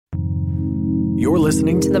You're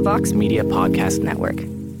listening to the Vox Media Podcast Network.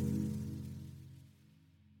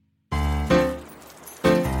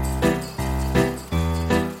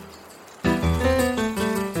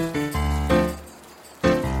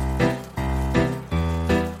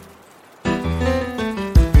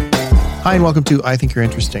 Hi, and welcome to I Think You're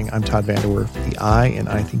Interesting. I'm Todd Vanderwerf, the I, and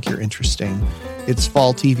I Think You're Interesting. It's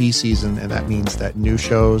fall TV season, and that means that new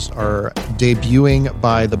shows are debuting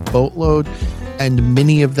by the boatload, and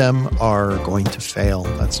many of them are going to fail.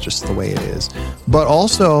 That's just the way it is. But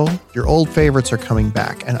also, your old favorites are coming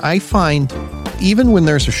back. And I find, even when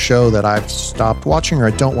there's a show that I've stopped watching or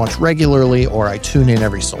I don't watch regularly or I tune in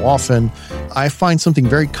every so often, I find something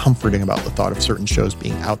very comforting about the thought of certain shows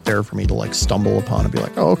being out there for me to like stumble upon and be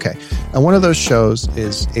like, oh, okay. And one of those shows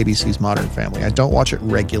is ABC's Modern Family. I don't watch it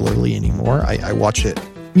regularly anymore. I watch it,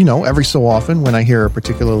 every so often when I hear a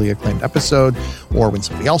particularly acclaimed episode or when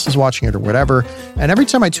somebody else is watching it or whatever. And every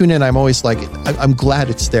time I tune in, I'm always like, I'm glad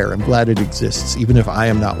it's there. I'm glad it exists, even if I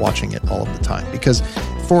am not watching it all of the time. Because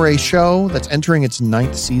for a show that's entering its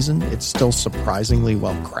 9th season, it's still surprisingly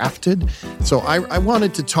well crafted. So I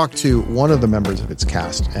wanted to talk to one of the members of its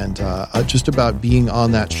cast and just about being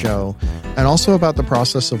on that show and also about the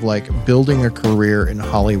process of like building a career in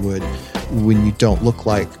Hollywood when you don't look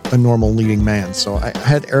like a normal leading man. So I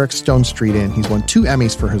had Eric Stonestreet in. He's won 2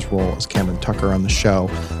 Emmys for his role as Cameron Tucker on the show.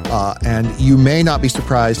 And you may not be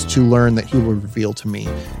surprised to learn that he will reveal to me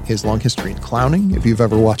his long history in clowning. If you've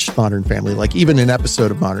ever watched Modern Family, like even an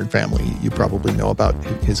episode of Modern Family, you probably know about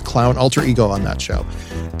his clown alter ego on that show.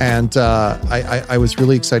 And I was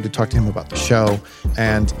really excited to talk to him about the show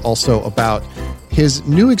and also about his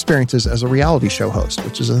new experiences as a reality show host,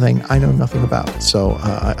 which is a thing I know nothing about. So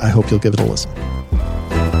I hope you'll give it a listen.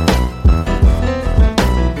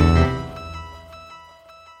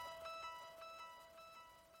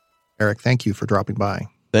 Eric, thank you for dropping by.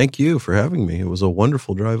 Thank you for having me. It was a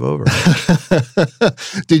wonderful drive over.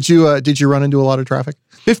 Did you run into a lot of traffic?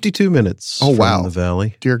 52 minutes from the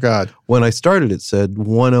valley. Dear God. When I started, it said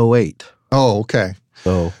 108. Oh, okay.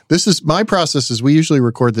 So this is my process is we usually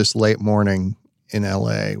record this late morning in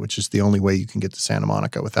LA, which is the only way you can get to Santa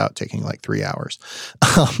Monica without taking like 3 hours.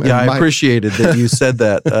 I appreciated that you said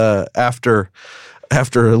that after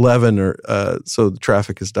 11 or so the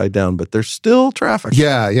traffic has died down, but there's still traffic.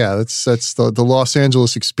 Yeah. That's the Los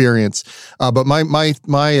Angeles experience. But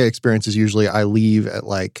my experience is usually I leave at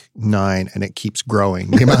like 9 and it keeps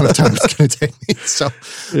growing the amount of time it's going to take me. So,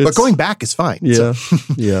 but going back is fine. Yeah. So,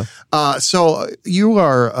 yeah. So you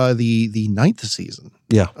are the 9th season.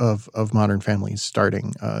 Yeah. Of Modern Family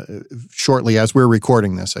starting shortly as we're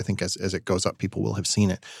recording this. I think as it goes up, people will have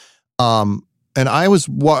seen it. And I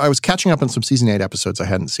was catching up on some season 8 episodes I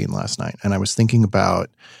hadn't seen last night, and I was thinking about,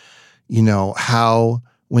 how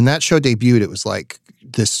when that show debuted, it was like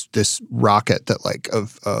this rocket that like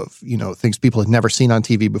of things people had never seen on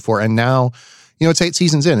TV before, and now, it's 8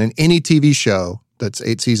 seasons in, and any TV show that's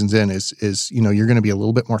 8 seasons in is you're going to be a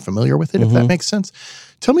little bit more familiar with it, if that makes sense.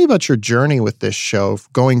 Tell me about your journey with this show,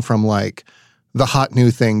 going from like the hot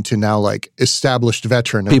new thing to now like established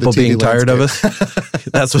veteran of people the TV being tired landscape.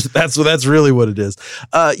 of us. that's really what it is.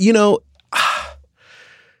 I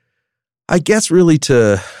guess really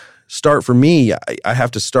to start for me, I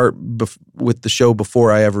have to start with the show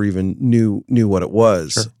before I ever even knew what it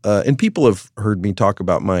was. Sure. And people have heard me talk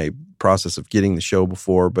about my process of getting the show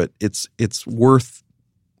before, but it's worth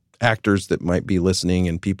actors that might be listening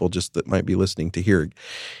and people just that might be listening to hear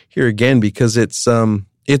again, because it's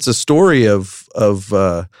a story of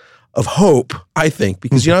hope, I think,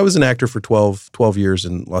 because, I was an actor for 12 years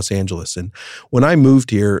in Los Angeles. And when I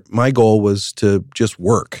moved here, my goal was to just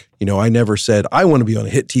work. I never said, I want to be on a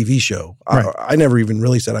hit TV show. Right. I never even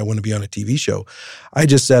really said I want to be on a TV show. I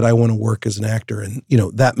just said I want to work as an actor. And,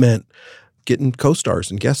 that meant getting co-stars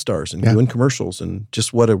and guest stars and doing commercials and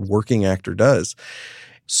just what a working actor does.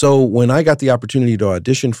 So when I got the opportunity to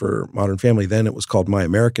audition for Modern Family, then it was called My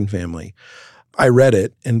American Family, I read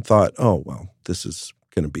it and thought, oh, well, this is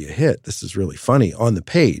going to be a hit. This is really funny on the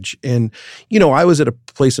page. And, I was at a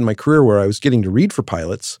place in my career where I was getting to read for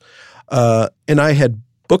pilots, and I had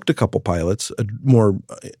booked a couple pilots.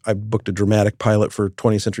 I booked a dramatic pilot for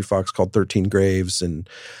 20th Century Fox called 13 Graves, and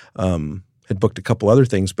had booked a couple other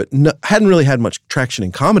things, but hadn't really had much traction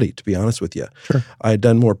in comedy, to be honest with you. Sure. I had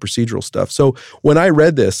done more procedural stuff. So when I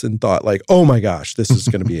read this and thought like, oh my gosh, this is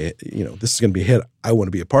going to be this is going to be a hit. I want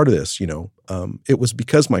to be a part of this. It was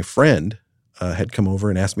because my friend had come over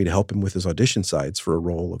and asked me to help him with his audition sides for a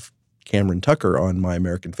role of Cameron Tucker on My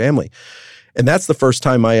American Family. And that's the first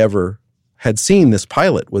time I ever had seen this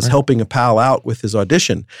pilot, was helping a pal out with his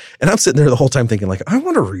audition. And I'm sitting there the whole time thinking like, I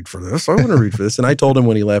want to read for this. And I told him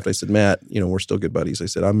when he left, I said, Matt, we're still good buddies. I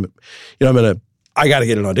said, I got to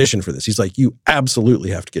get an audition for this. He's like, you absolutely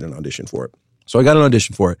have to get an audition for it. So I got an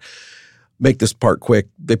audition for it. Make this part quick.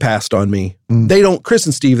 They passed on me. They don't, Chris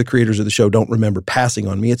and Steve, the creators of the show, don't remember passing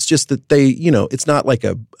on me. It's just that they, it's not like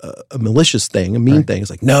a malicious thing, a mean thing. It's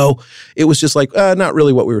like, no, it was just like, not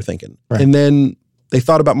really what we were thinking. Right. And then they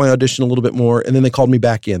thought about my audition a little bit more, and then they called me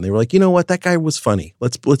back in. They were like, you know what? That guy was funny.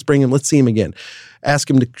 Let's bring him. Let's see him again. Ask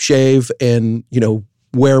him to shave and,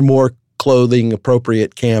 wear more clothing,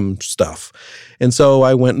 appropriate cam stuff. And so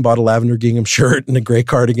I went and bought a lavender gingham shirt and a gray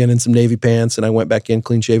cardigan and some navy pants, and I went back in,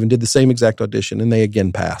 clean shaven, did the same exact audition, and they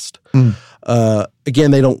again passed.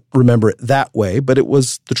 Again, they don't remember it that way, but it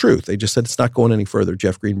was the truth. They just said, it's not going any further.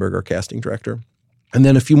 Jeff Greenberg, our casting director. And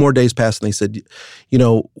then a few more days passed, and they said,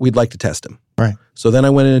 we'd like to test him. Right. So then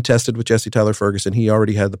I went in and tested with Jesse Tyler Ferguson. He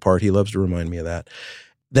already had the part. He loves to remind me of that.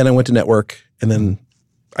 Then I went to network, and then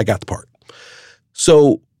I got the part.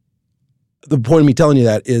 So the point of me telling you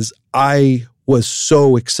that is I was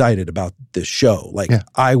so excited about this show. Like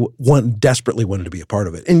I desperately wanted to be a part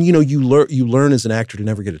of it. And you learn as an actor to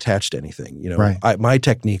never get attached to anything. My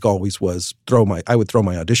technique always was I would throw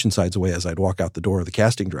my audition sides away as I'd walk out the door of the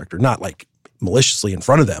casting director, not like maliciously in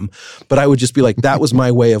front of them, but I would just be like, that was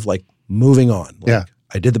my way of like moving on. Like,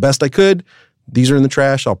 I did the best I could. These are in the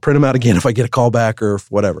trash. I'll print them out again if I get a call back or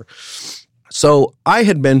whatever. So I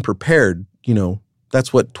had been prepared,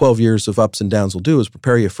 that's what 12 years of ups and downs will do, is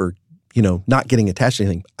prepare you for, not getting attached to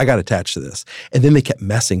anything. I got attached to this. And then they kept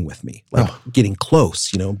messing with me, like getting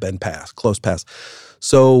close, been past, close past.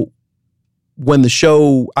 So when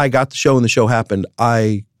I got the show and the show happened,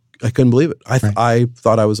 I couldn't believe it. I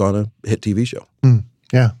thought I was on a hit TV show.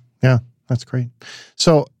 Yeah. That's great.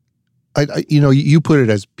 So, you put it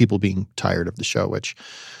as people being tired of the show, which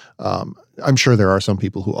I'm sure there are some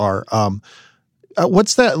people who are.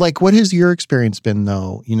 What's that like? What has your experience been,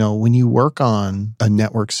 though? When you work on a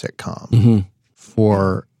network sitcom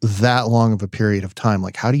for that long of a period of time,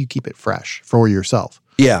 like how do you keep it fresh for yourself?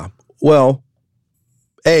 Yeah. Well,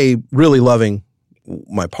 really loving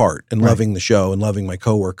my part and loving the show and loving my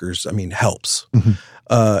coworkers, helps.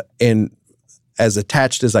 And as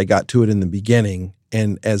attached as I got to it in the beginning,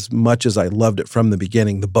 and as much as I loved it from the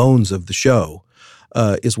beginning, the bones of the show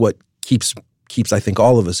is what keeps I think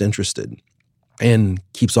all of us interested and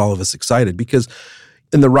keeps all of us excited,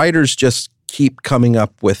 and the writers just keep coming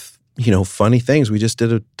up with funny things. We just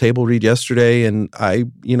did a table read yesterday, and I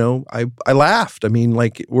laughed.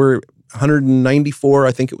 We're 194.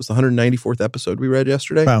 I think it was the 194th episode we read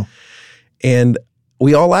yesterday. Wow. And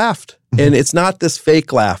we all laughed. And it's not this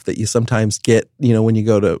fake laugh that you sometimes get,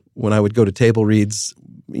 when I would go to table reads,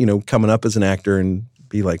 coming up as an actor and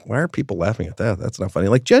be like, why are people laughing at that? That's not funny.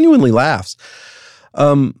 Like genuinely laughs.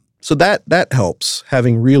 So that helps,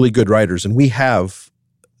 having really good writers. And we have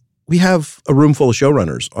a room full of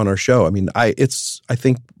showrunners on our show. I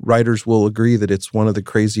think writers will agree that it's one of the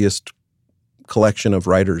craziest collection of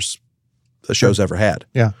writers the show's ever had.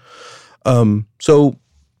 Yeah. So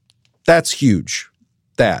that's huge.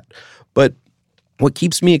 But what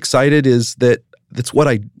keeps me excited is that that's what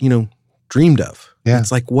I, dreamed of. Yeah.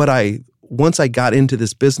 It's like once I got into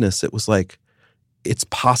this business, it was like, it's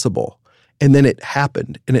possible. And then it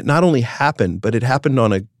happened. And it not only happened, but it happened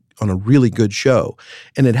on a really good show.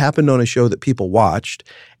 And it happened on a show that people watched.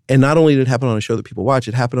 And not only did it happen on a show that people watched,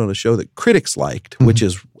 it happened on a show that critics liked, which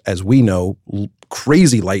is, as we know,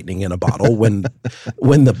 crazy lightning in a bottle when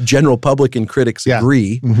the general public and critics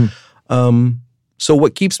agree. So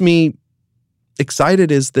what keeps me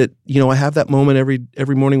excited is that, I have that moment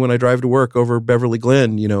every morning when I drive to work over Beverly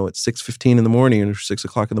Glen, at 6:15 in the morning or 6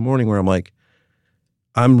 o'clock in the morning, where I'm like,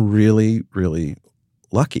 I'm really, really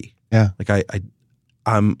lucky. Yeah. Like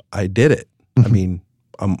I did it.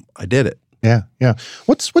 I did it. Yeah. Yeah.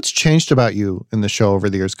 What's changed about you in the show over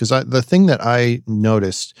the years? Because the thing that I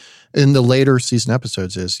noticed in the later season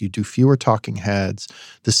episodes is you do fewer talking heads.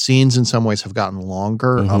 The scenes in some ways have gotten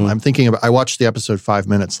longer. I'm thinking about, I watched the episode 5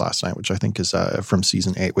 Minutes last night, which I think is from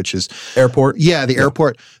season 8, which is Airport. Yeah, the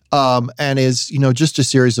airport. And is, just a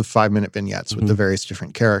series of 5-minute vignettes with the various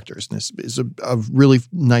different characters. And this is a really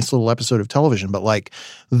nice little episode of television. But like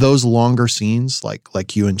those longer scenes,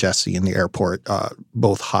 like you and Jesse in the airport,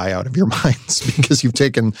 both high out of your minds because you've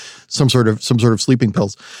taken some sort of sleeping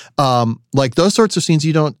pills. Like those sorts of scenes,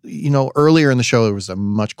 you don't, earlier in the show, it was a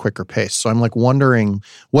much quicker pace. So I'm like wondering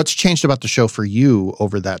what's changed about the show for you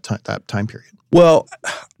over that time period. Well,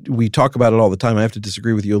 we talk about it all the time. I have to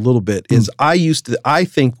disagree with you a little bit. I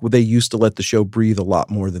think they used to let the show breathe a lot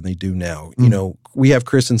more than they do now. We have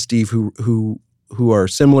Chris and Steve who are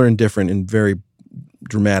similar and different in very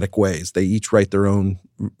dramatic ways. They each write their own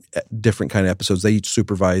different kind of episodes. They each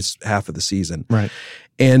supervise half of the season. Right.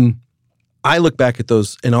 And I look back at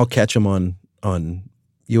those and I'll catch them on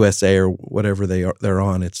USA or whatever they're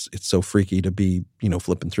on. It's so freaky to be,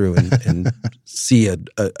 flipping through and see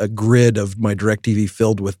a grid of my DirecTV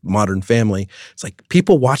filled with Modern Family. It's like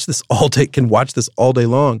people can watch this all day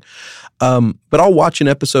long. But I'll watch an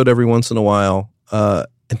episode every once in a while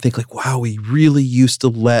and think like, wow, we really used to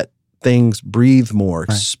let things breathe more,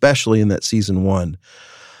 right, especially in that season 1.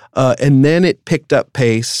 And then it picked up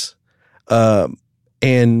pace. And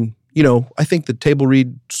I think the table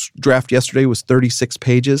read draft yesterday was 36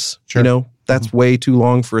 pages. Sure. That's way too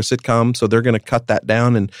long for a sitcom. So they're going to cut that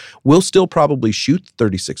down, and we'll still probably shoot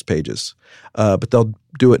 36 pages, but they'll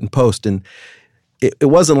do it in post. And it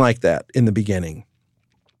wasn't like that in the beginning.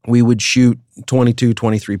 We would shoot 22,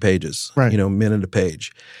 23 pages, right, minute a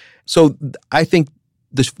page. So I think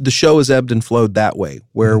the show has ebbed and flowed that way,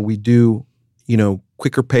 where we do,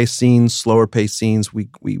 quicker paced scenes, slower paced scenes. We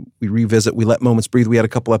revisit, we let moments breathe. We had a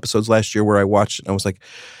couple episodes last year where I watched it and I was like,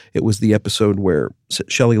 it was the episode where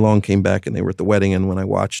Shelley Long came back and they were at the wedding, and when I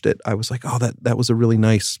watched it, I was like, oh, that was a really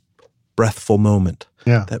nice, breathful moment.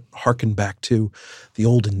 Yeah. That harkened back to the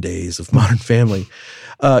olden days of Modern Family.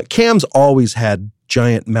 Cam's always had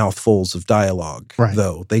giant mouthfuls of dialogue, right,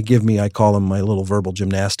 though. They give me, I call them my little verbal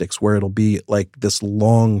gymnastics, where it'll be like this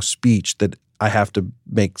long speech that I have to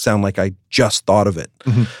make sound like I just thought of it,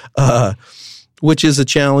 which is a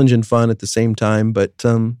challenge and fun at the same time. But,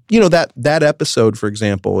 that episode, for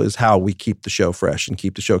example, is how we keep the show fresh and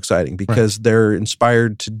keep the show exciting, because right, they're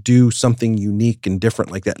inspired to do something unique and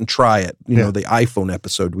different like that and try it. The iPhone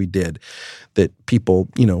episode we did that people,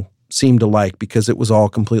 seemed to like because it was all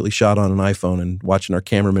completely shot on an iPhone, and watching our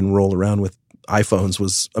cameraman roll around with iPhones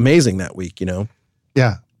was amazing that week,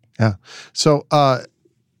 Yeah. Yeah. So,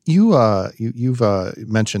 You've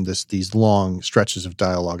mentioned these long stretches of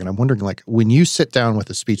dialogue, and I'm wondering, like, when you sit down with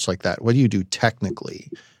a speech like that, what do you do technically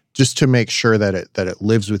just to make sure that it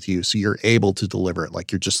lives with you, so you're able to deliver it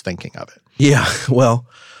like you're just thinking of it? Yeah, well,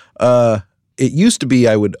 it used to be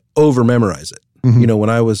I would over memorize it. Mm-hmm. When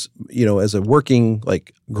I was, as a working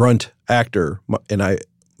like grunt actor, and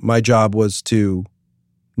my job was to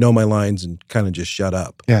know my lines and kind of just shut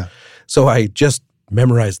up. Yeah. So I just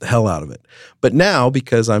memorize the hell out of it. But now,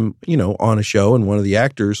 because I'm, on a show and one of the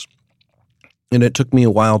actors, and it took me a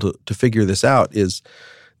while to figure this out, is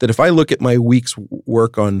that if I look at my week's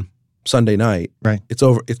work on Sunday night, right,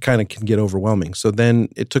 it kind of can get overwhelming. So then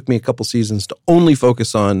it took me a couple seasons to only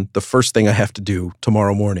focus on the first thing I have to do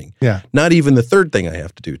tomorrow morning. Yeah. Not even the third thing I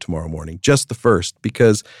have to do tomorrow morning, just the first,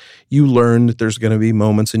 because you learn that there's going to be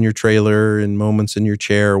moments in your trailer and moments in your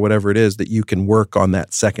chair or whatever it is that you can work on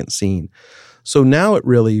that second scene. So now it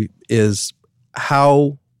really is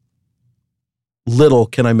how little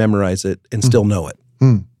can I memorize it and still know it,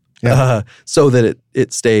 so that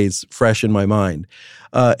it stays fresh in my mind.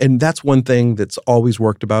 And that's one thing that's always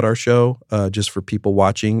worked about our show, just for people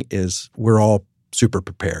watching, is we're all super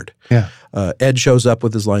prepared. Yeah. Ed shows up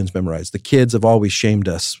with his lines memorized. The kids have always shamed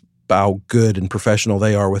us how good and professional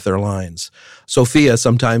they are with their lines. Sophia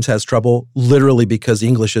sometimes has trouble literally because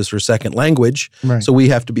English is her second language. Right. So we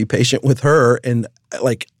have to be patient with her and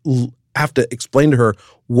have to explain to her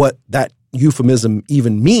what that euphemism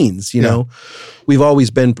even means, know.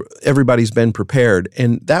 Everybody's been prepared.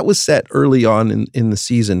 And that was set early on in the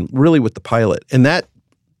season, really with the pilot. And that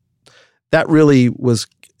really was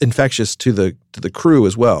infectious to the crew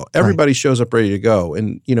as well. Everybody shows up ready to go.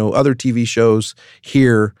 And, other TV shows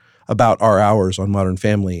hear about our hours on Modern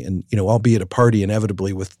Family, and, I'll be at a party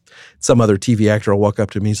inevitably with some other TV actor. I'll walk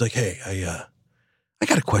up to me. He's like, hey, I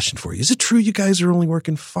got a question for you. Is it true you guys are only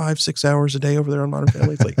working 5-6 hours a day over there on Modern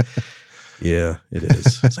Family? It's like, yeah, it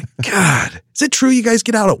is. It's like, God, is it true you guys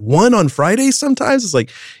get out at 1 on Fridays sometimes? It's like,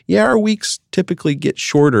 yeah, our weeks typically get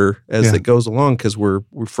shorter as it goes along because we're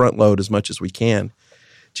front load as much as we can.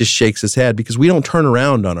 Just shakes his head because we don't turn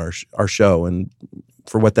around on our show. And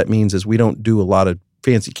for what that means is we don't do a lot of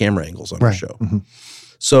fancy camera angles on our show. Mm-hmm.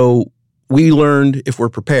 So we learned if we're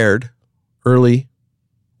prepared early,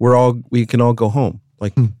 we can all go home.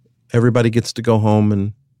 Like everybody gets to go home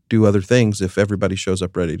and do other things if everybody shows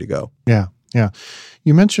up ready to go. Yeah. Yeah.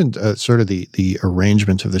 You mentioned sort of the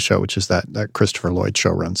arrangement of the show, which is that Christopher Lloyd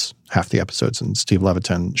show runs half the episodes and Steve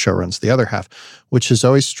Levitan show runs the other half, which has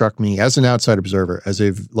always struck me as an outside observer as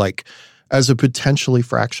a potentially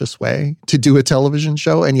fractious way to do a television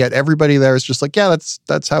show. And yet everybody there is just like, yeah,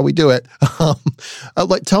 that's how we do it.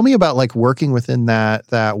 Tell me about like working within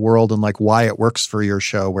that world and like why it works for your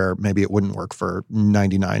show where maybe it wouldn't work for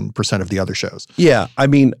 99% of the other shows. Yeah. I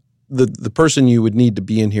mean, the person you would need to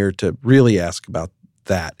be in here to really ask about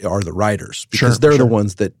that are the writers, because they're the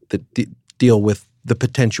ones that deal with the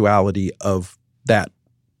potentiality of that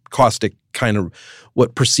caustic kind of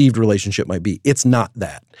what perceived relationship might be. It's not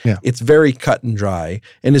that. Yeah. It's very cut and dry,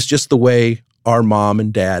 and it's just the way our mom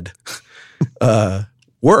and dad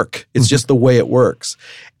work. It's just the way it works.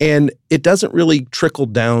 And it doesn't really trickle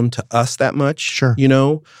down to us that much. Sure. You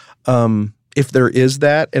know? If there is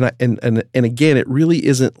that, and again, it really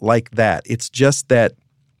isn't like that. It's just that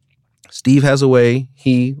Steve has a way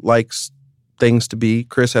he likes things to be.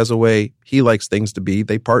 Chris has a way he likes things to be.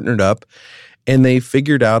 They partnered up, and they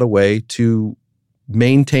figured out a way to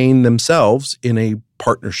maintain themselves in a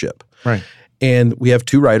partnership. Right. And we have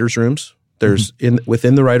 2 writers' rooms. There's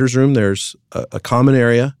within the writers' room, there's a common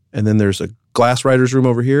area, and then there's a glass writers' room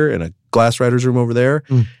over here and a glass writers' room over there.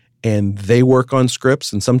 And they work on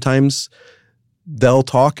scripts, and sometimes they'll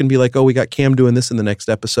talk and be like, oh, we got Cam doing this in the next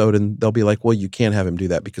episode. And they'll be like, well, you can't have him do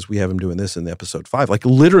that because we have him doing this in the episode 5. Like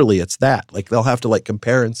literally it's that. Like they'll have to like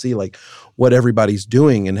compare and see like what everybody's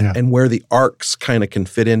doing and where the arcs kind of can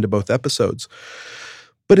fit into both episodes.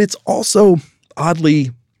 But it's also oddly,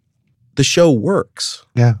 the show works.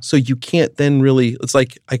 Yeah. So you can't then really, it's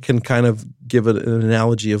like I can kind of give it an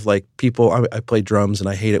analogy of like people, I play drums and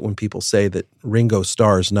I hate it when people say that Ringo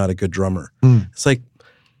Starr is not a good drummer. It's like,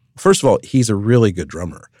 first of all, he's a really good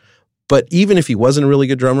drummer. But even if he wasn't a really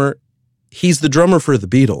good drummer, he's the drummer for the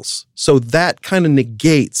Beatles. So that kind of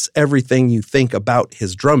negates everything you think about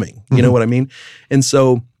his drumming. You know what I mean? And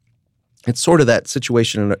so it's sort of that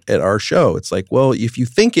situation at our show. It's like, well, if you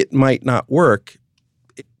think it might not work,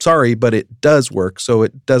 sorry, but it does work. So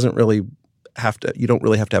it doesn't really have to, you don't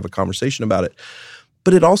really have to have a conversation about it.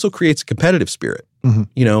 But it also creates a competitive spirit.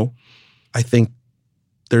 You know, I think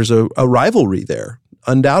there's a rivalry there.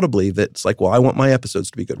 Undoubtedly, that's like, well, I want my episodes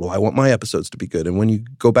to be good. Well, I want my episodes to be good. And when you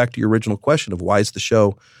go back to your original question of why is the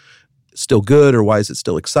show still good or why is it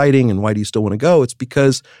still exciting and why do you still want to go? It's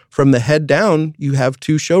because from the head down, you have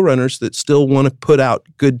 2 showrunners that still want to put out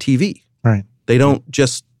good TV. Right. They don't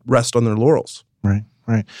just rest on their laurels. Right.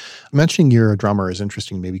 Right. Mentioning you're a drummer is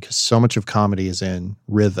interesting to me because so much of comedy is in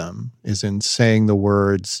rhythm, is in saying the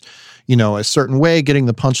words, you know, a certain way, getting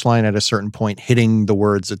the punchline at a certain point, hitting the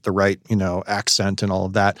words at the right, you know, accent and all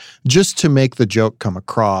of that, just to make the joke come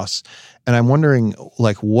across. And I'm wondering,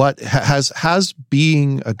 like, what has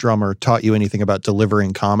being a drummer taught you anything about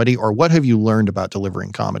delivering comedy, or what have you learned about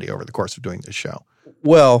delivering comedy over the course of doing this show?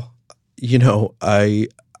 Well, you know,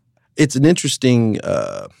 it's an interesting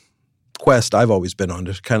quest I've always been on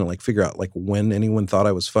to kind of like figure out like when anyone thought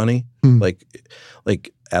I was funny. Like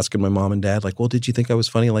asking my mom and dad, like, well, did you think I was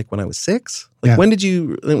funny like when I was 6? Like when did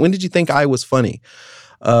you think I was funny?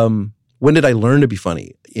 When did I learn to be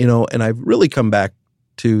funny? You know, and I've really come back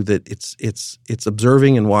to that it's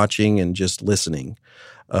observing and watching and just listening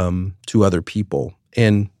to other people.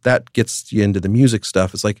 And that gets you into the music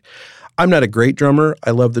stuff. It's like, I'm not a great drummer.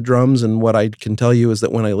 I love the drums. And what I can tell you is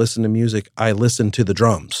that when I listen to music, I listen to the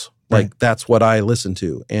drums. Like that's what I listen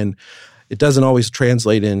to. And it doesn't always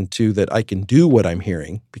translate into that I can do what I'm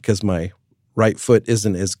hearing because my right foot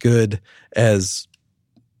isn't as good as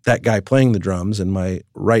that guy playing the drums and my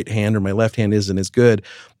right hand or my left hand isn't as good,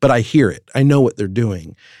 but I hear it. I know what they're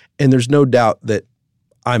doing. And there's no doubt that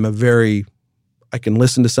I can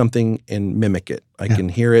listen to something and mimic it. I can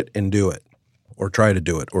hear it and do it or try to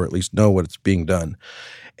do it or at least know what it's being done.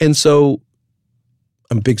 And so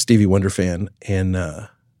I'm a big Stevie Wonder fan, and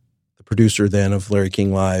producer then of Larry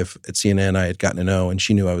King Live at CNN I had gotten to know, and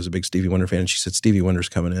she knew I was a big Stevie Wonder fan, and she said, Stevie Wonder's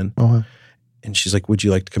coming in. And she's like, would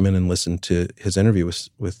you like to come in and listen to his interview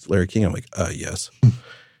with Larry King? I'm like, yes. And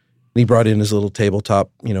he brought in his little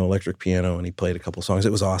tabletop, you know, electric piano, and he played a couple songs.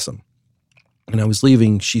 It was awesome. And I was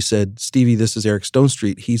leaving, she said, Stevie, this is Eric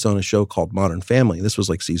Stonestreet. He's on a show called Modern Family. This was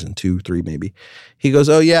like season 2, 3 maybe. He goes,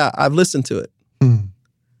 oh yeah, I've listened to it. And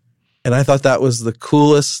I thought that was the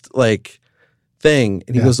coolest, like, thing.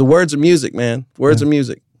 And he goes, the words are music, man. Words are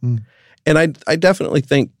music. And I definitely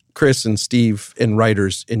think Chris and Steve and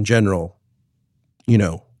writers in general, you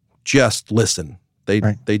know, just listen. They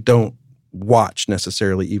don't watch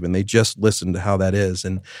necessarily even. They just listen to how that is.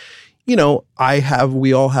 And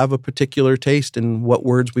we all have a particular taste in what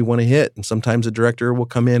words we want to hit. And sometimes a director will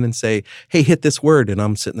come in and say, hey, hit this word. And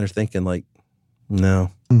I'm sitting there thinking like,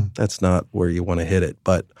 no, that's not where you want to hit it.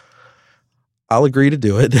 But I'll agree to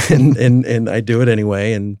do it. And I do it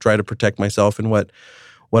anyway and try to protect myself in what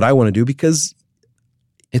I want to do, because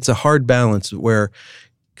it's a hard balance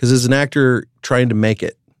because as an actor trying to make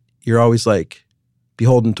it, you're always like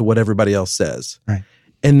beholden to what everybody else says. Right.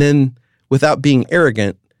 And then without being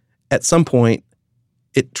arrogant, at some point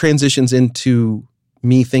it transitions into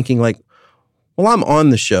me thinking like, well, I'm on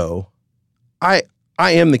the show. I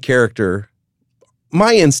am the character.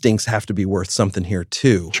 My instincts have to be worth something here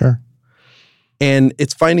too. Sure. And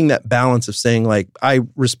it's finding that balance of saying like, I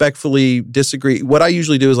respectfully disagree. What I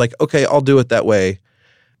usually do is like, okay, I'll do it that way,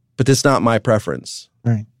 but it's not my preference.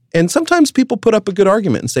 Right. And sometimes people put up a good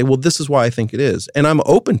argument and say, well, this is why I think it is. And I'm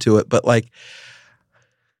open to it, but like,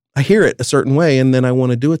 I hear it a certain way and then I want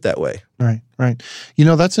to do it that way. Right, right.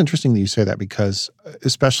 That's interesting that you say that, because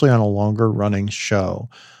especially on a longer running show,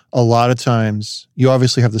 a lot of times you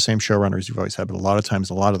obviously have the same showrunners you've always had, but a lot of times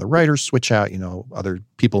a lot of the writers switch out, other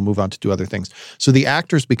people move on to do other things. So the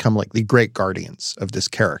actors become like the great guardians of this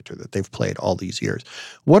character that they've played all these years.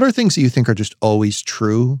 What are things that you think are just always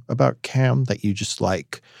true about Cam that you just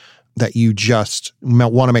like, that you just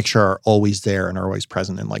want to make sure are always there and are always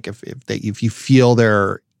present? And like if you feel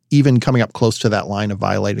they're even coming up close to that line of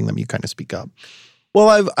violating them, you kind of speak up.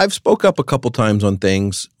 Well, I've spoke up a couple times on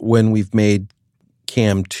things when we've made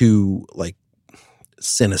Cam too like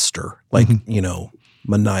sinister, like,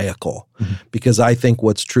 maniacal, because I think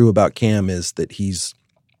what's true about Cam is that he's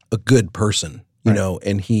a good person,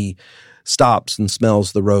 and he stops and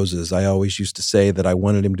smells the roses. I always used to say that I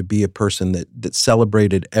wanted him to be a person that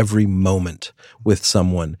celebrated every moment with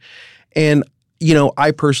someone. And,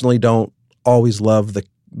 I personally don't always love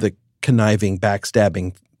the conniving,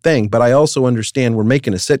 backstabbing thing, but I also understand we're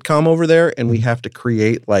making a sitcom over there and we have to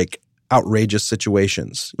create like outrageous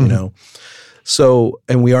situations, So,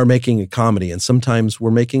 and we are making a comedy, and sometimes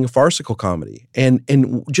we're making a farcical comedy. And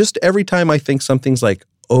just every time I think something's like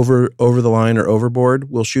over the line or overboard,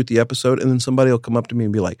 we'll shoot the episode and then somebody will come up to me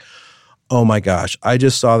and be like, oh my gosh, I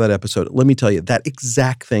just saw that episode. Let me tell you, that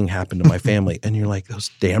exact thing happened to my family. And you're like,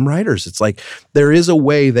 those damn writers. It's like, there is a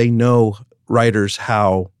way they know, writers,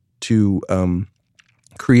 how to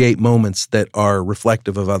create moments that are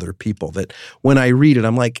reflective of other people, that when I read it,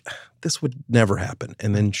 I'm like, this would never happen.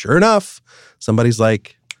 And then sure enough, somebody's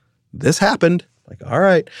like, this happened. Like, all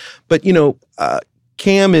right. But,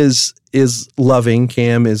 Cam is loving.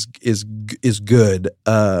 Cam is good.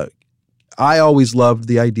 I always loved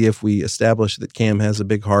the idea, if we establish that Cam has a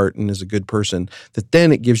big heart and is a good person, that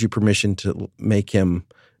then it gives you permission to make him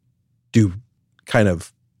do kind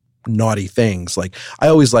of naughty things. Like, I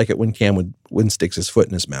always like it when Cam would sticks his foot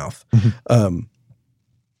in his mouth,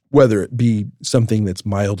 whether it be something that's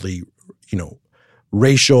mildly,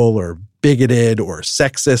 racial or bigoted or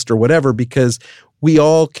sexist or whatever, because we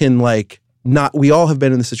all can we all have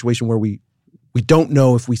been in the situation where we don't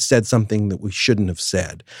know if we said something that we shouldn't have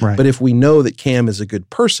said. Right. But if we know that Cam is a good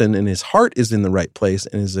person and his heart is in the right place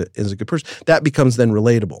and is a good person, that becomes then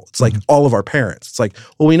relatable. It's like all of our parents. It's like,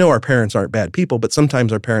 well, we know our parents aren't bad people, but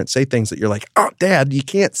sometimes our parents say things that you're like, oh, Dad, you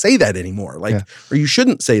can't say that anymore. Or you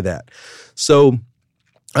shouldn't say that. So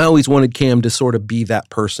I always wanted Cam to sort of be that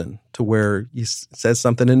person, to where he says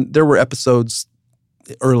something. And there were episodes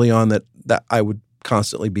early on that I would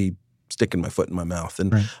constantly be sticking my foot in my mouth.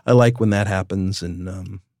 And I like when that happens.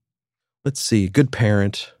 And let's see, good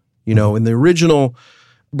parent. In the original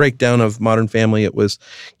breakdown of Modern Family, it was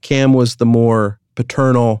Cam was the more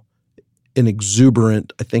paternal and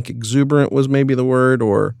exuberant. I think exuberant was maybe the word,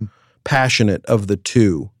 or passionate of the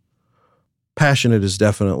two. Passionate is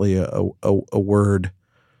definitely a word.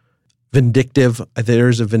 Vindictive.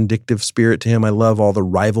 There's a vindictive spirit to him. I love all the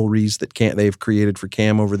rivalries that they've created for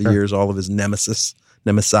Cam over the years, all of his nemesi.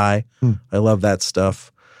 I love that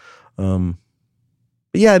stuff. But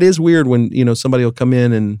yeah, it is weird when, somebody will come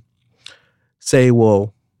in and say,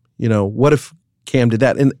 well, what if Cam did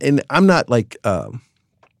that? And I'm not like,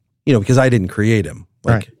 because I didn't create him.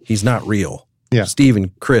 He's not real. Yeah. Steve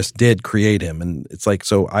and Chris did create him. And it's like,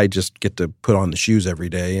 so I just get to put on the shoes every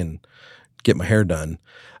day and get my hair done.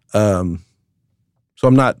 So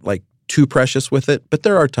I'm not like too precious with it, but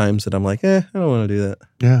there are times that I'm like, I don't want to do that.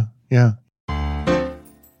 Yeah. Yeah.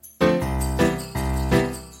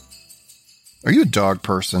 Are you a dog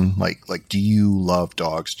person? Like, do you love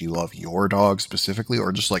dogs? Do you love your dog specifically?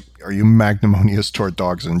 Or just like, are you magnanimous toward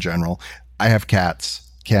dogs in general? I have cats,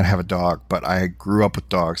 can't have a dog, but I grew up with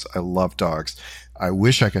dogs. I love dogs. I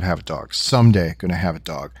wish I could have a dog. Someday going to have a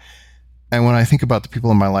dog. And when I think about the people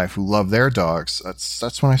in my life who love their dogs,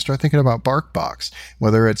 that's when I start thinking about BarkBox.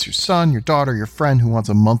 Whether it's your son, your daughter, your friend who wants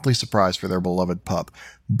a monthly surprise for their beloved pup,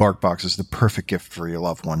 BarkBox is the perfect gift for your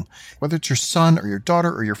loved one. Whether it's your son or your daughter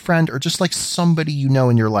or your friend or just like somebody you know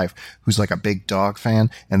in your life who's like a big dog fan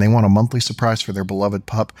and they want a monthly surprise for their beloved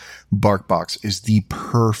pup, BarkBox is the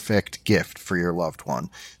perfect gift for your loved one.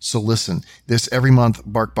 So listen, every month,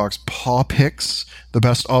 BarkBox paw picks the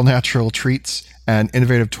best all-natural treats and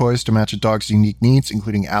innovative toys to match a dog's unique needs,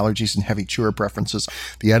 including allergies and heavy chewer preferences.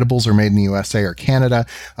 The edibles are made in the USA or Canada.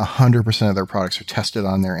 100% of their products are tested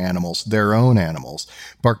on their animals, their own animals.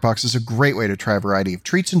 BarkBox is a great way to try a variety of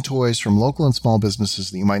treats and toys from local and small businesses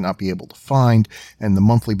that you might not be able to find. And the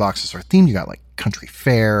monthly boxes are themed. You got like Country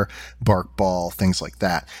Fair, Bark Ball, things like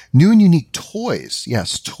that. New and unique toys.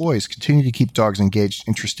 Yes, toys continue to keep dogs engaged,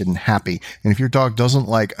 interested, and happy. And if your dog doesn't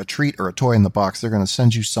like a treat or a toy in the box, they're going to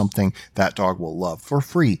send you something that dog will love for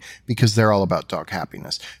free because they're all about dog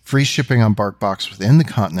happiness. Free shipping on BarkBox within the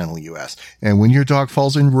continental U.S. And when your dog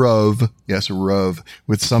falls in rove, yes, rove,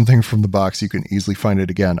 with something from the box, you can easily find it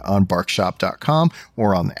again on barkshop.com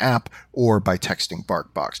or on the app or by texting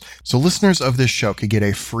BarkBox. So listeners of this show could get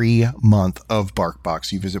a free month of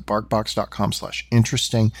BarkBox. You visit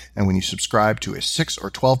barkbox.com/interesting. And when you subscribe to a 6 or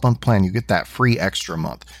 12 month plan, you get that free extra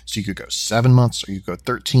month. So you could go 7 months or you could go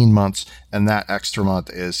 13 months. And that extra month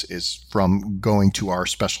is from going to our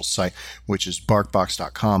special site, which is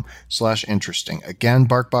barkbox.com/interesting. Again,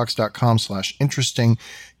 barkbox.com/interesting.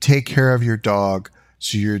 Take care of your dog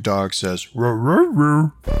so your dog says, row, row,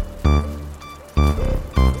 row.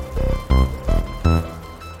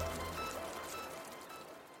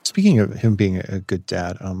 Speaking of him being a good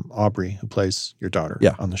dad, Aubrey, who plays your daughter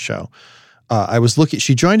on the show, I was looking,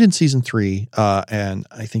 she joined in season 3, and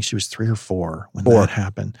I think she was 3 or 4 when that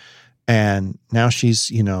happened. And now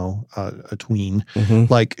she's, a tween.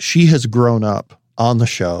 Mm-hmm. Like, she has grown up on the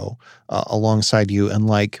show alongside you. And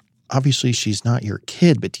like, obviously she's not your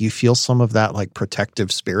kid, but do you feel some of that like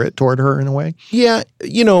protective spirit toward her in a way? Yeah.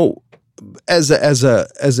 As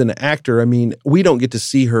an actor, I mean, we don't get to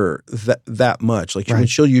see her that much. Like, right.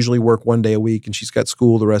 She'll usually work 1 day a week, and she's got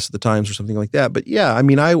school the rest of the times or something like that. But yeah, I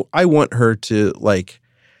mean, I want her to like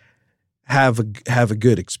have a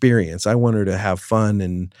good experience. I want her to have fun,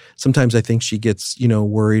 and sometimes I think she gets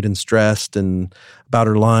worried and stressed and about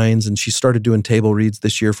her lines. And she started doing table reads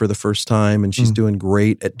this year for the first time, and she's doing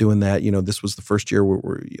great at doing that. This was the first year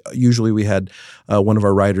where usually we had one of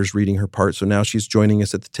our writers reading her part. So now she's joining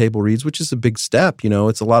us at the table reads, which is a big step.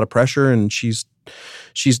 It's a lot of pressure, and she's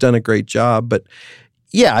done a great job. But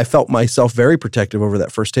yeah, I felt myself very protective over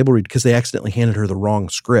that first table read because they accidentally handed her the wrong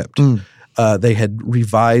script. They had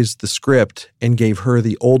revised the script and gave her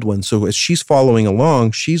the old one. So as she's following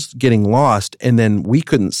along, she's getting lost, and then we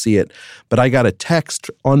couldn't see it. But I got a text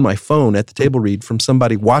on my phone at the table read from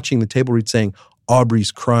somebody watching the table read saying,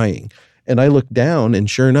 Aubrey's crying. And I looked down, and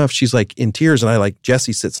sure enough, she's like in tears. And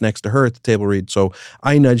Jesse sits next to her at the table read. So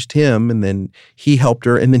I nudged him, and then he helped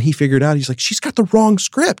her. And then he figured out, he's like, she's got the wrong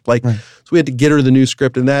script. Right. So we had to get her the new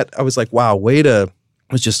script. And that, I was like, wow, it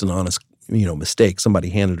was just an honest mistake. Somebody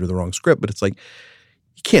handed her the wrong script, but it's like,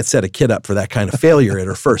 you can't set a kid up for that kind of failure at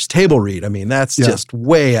her first table read. I mean, that's just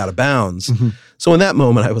way out of bounds. Mm-hmm. So in that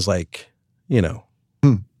moment, I was like,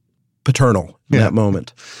 paternal in that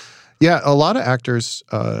moment. Yeah. A lot of actors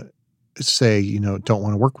say, don't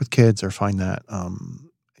want to work with kids or find that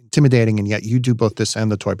intimidating. And yet you do both this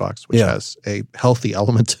and the toy box, which has a healthy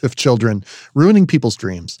element of children ruining people's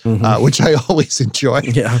dreams, which I always enjoy.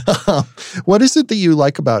 Yeah. What is it that you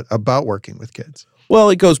like about working with kids? Well,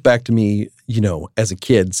 it goes back to me, as a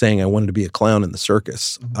kid saying I wanted to be a clown in the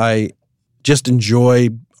circus. Mm-hmm. I just enjoy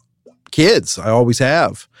kids. I always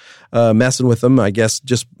have. Messing with them, I guess,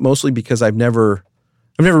 just mostly because I've never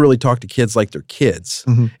really talked to kids like they're kids.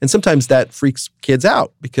 Mm-hmm. And sometimes that freaks kids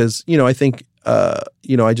out because, I think,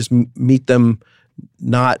 I just meet them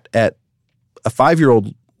not at a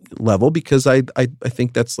 5-year-old level because I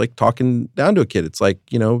think that's like talking down to a kid. It's like,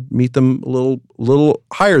 meet them a little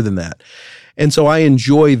higher than that. And so I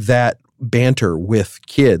enjoy that banter with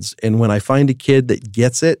kids. And when I find a kid that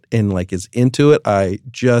gets it and like is into it, I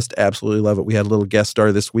just absolutely love it. We had a little guest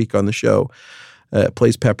star this week on the show,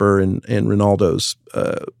 plays Pepper and Ronaldo's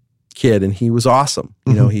kid, and he was awesome.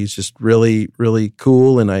 He's just really, really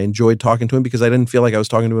cool, and I enjoyed talking to him because I didn't feel like I was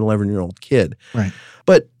talking to an 11-year-old kid. Right.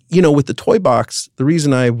 But, with the toy box, the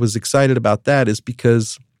reason I was excited about that is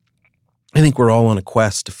because I think we're all on a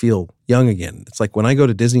quest to feel young again. It's like when I go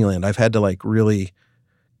to Disneyland, I've had to like really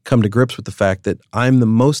come to grips with the fact that I'm the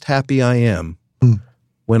most happy I am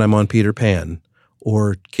when I'm on Peter Pan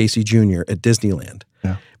or Casey Jr. at Disneyland.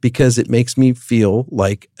 because it makes me feel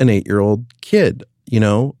like an 8-year-old kid,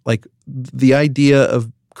 like the idea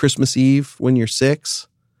of Christmas Eve when you're 6,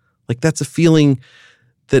 like that's a feeling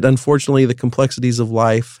that unfortunately the complexities of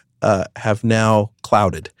life have now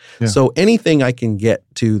clouded. Yeah. So anything I can get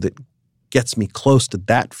to that gets me close to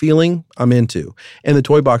that feeling, I'm into. And the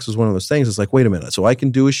toy box is one of those things. It's like, wait a minute. So I can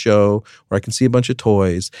do a show where I can see a bunch of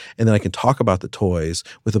toys and then I can talk about the toys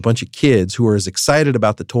with a bunch of kids who are as excited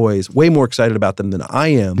about the toys, way more excited about them than I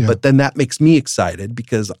am. Yeah. But then that makes me excited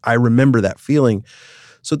because I remember that feeling.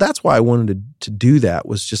 So that's why I wanted to do that,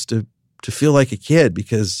 was just to feel like a kid,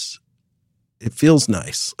 because it feels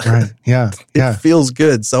nice. Right. Yeah. It feels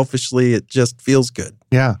good. Selfishly, it just feels good.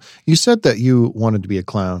 Yeah. You said that you wanted to be a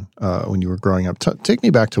clown when you were growing up. Take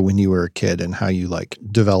me back to when you were a kid and how you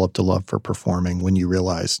developed a love for performing when you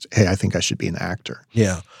realized, hey, I think I should be an actor.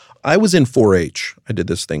 Yeah. I was in 4-H. I did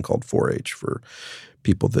this thing called 4-H for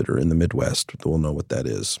people that are in the Midwest that will know what that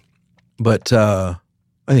is. But I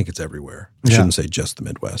think it's everywhere. I shouldn't say just the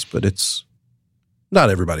Midwest, but it's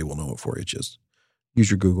not everybody will know what 4-H is. Use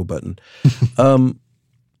your Google button.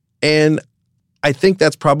 And I think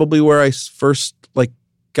that's probably where I first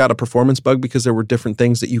got a performance bug, because there were different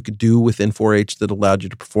things that you could do within 4-H that allowed you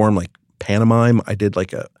to perform, like pantomime. I did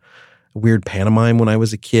a weird pantomime when I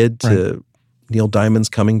was a kid to Neil Diamond's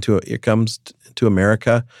Here Comes to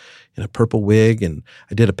America in a purple wig. And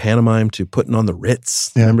I did a pantomime to Putting on the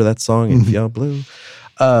Ritz. Yeah. Remember that song? In Via Blue.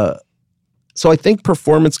 So I think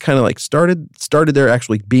performance kind of started there,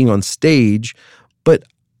 actually being on stage. But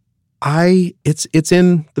it's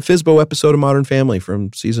in the Fizbo episode of Modern Family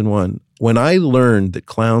from season 1. When I learned that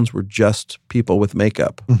clowns were just people with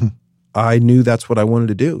makeup, I knew that's what I wanted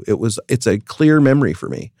to do. It's a clear memory for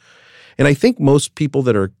me. And I think most people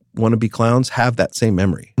that want to be clowns have that same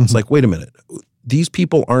memory. It's like, wait a minute, these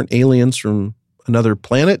people aren't aliens from another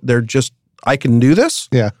planet. They're just, I can do this?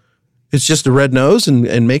 Yeah. It's just a red nose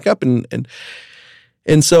and makeup. And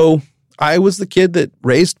so I was the kid that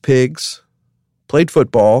raised pigs, played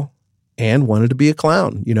football, and wanted to be a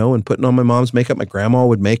clown, and putting on my mom's makeup. My grandma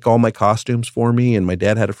would make all my costumes for me, and my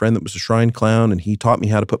dad had a friend that was a shrine clown, and he taught me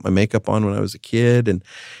how to put my makeup on when I was a kid. And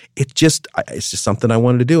it's just something I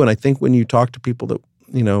wanted to do. And I think when you talk to people that,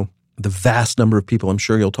 the vast number of people I'm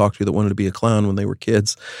sure you'll talk to that wanted to be a clown when they were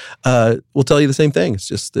kids, will tell you the same thing. It's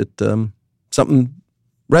just that something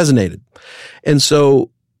resonated. And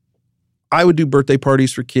so I would do birthday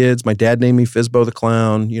parties for kids. My dad named me Fizbo the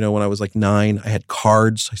Clown, when I was 9. I had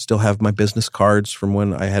cards. I still have my business cards from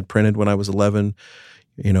when I had printed when I was 11.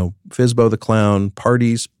 Fizbo the Clown,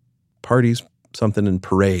 parties, something, in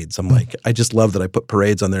parades. I'm I just love that I put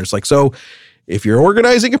parades on there. It's so if you're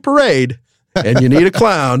organizing a parade and you need a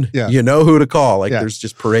clown, you know who to call. There's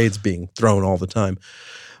just parades being thrown all the time.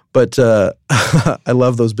 But I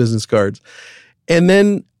love those business cards. And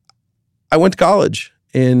then I went to college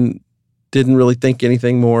and didn't really think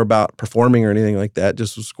anything more about performing or anything like that.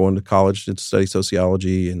 Just was going to college to study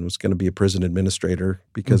sociology and was going to be a prison administrator,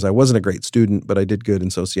 because I wasn't a great student, but I did good in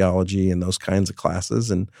sociology and those kinds of classes.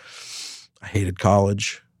 And I hated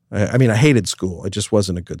college. I hated school. I just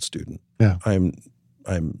wasn't a good student. Yeah. I'm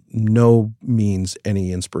no means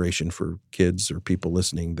any inspiration for kids or people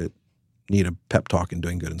listening that need a pep talk in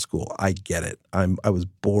doing good in school. I get it. I was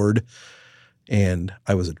bored, and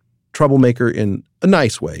I was a troublemaker in a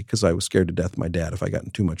nice way, because I was scared to death of my dad if I got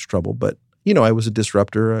in too much trouble. But, I was a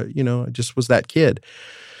disruptor. I just was that kid.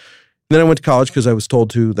 And then I went to college because I was told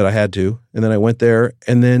to, that I had to. And then I went there,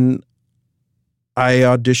 and then I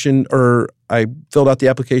auditioned, or I filled out the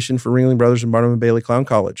application for Ringling Brothers and Barnum and Bailey Clown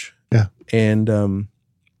College. Yeah. And,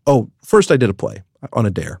 first I did a play on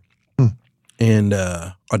a dare. And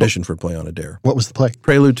auditioned for a play on a dare. What was the play?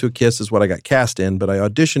 Prelude to a Kiss is what I got cast in, but I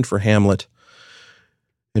auditioned for Hamlet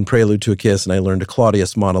in Prelude to a Kiss, and I learned a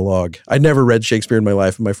Claudius monologue. I'd never read Shakespeare in my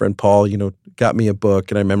life, and my friend Paul, got me a book,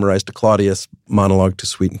 and I memorized a Claudius monologue: "'Tis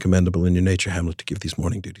sweet and commendable in your nature, Hamlet, to give these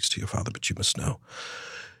morning duties to your father, but you must know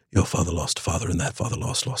your father lost a father, and that father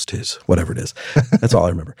lost his," whatever it is. That's all I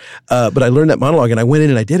remember. But I learned that monologue, and I went in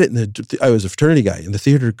and I did it, and I was a fraternity guy, and the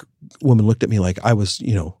theater woman looked at me like I was,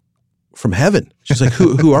 from heaven. She's like,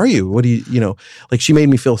 who are you? What do you, she made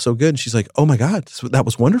me feel so good. She's like, oh my God, that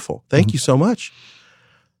was wonderful. Thank you so much.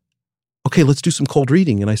 Okay, let's do some cold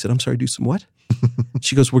reading. And I said, I'm sorry, do some what?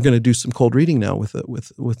 She goes, we're going to do some cold reading now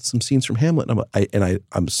with some scenes from Hamlet. And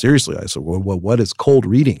I'm seriously, I said, well, what is cold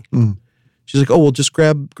reading? She's like, oh, we'll just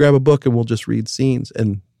grab a book and we'll just read scenes.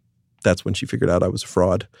 And that's when she figured out I was a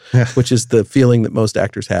fraud, which is the feeling that most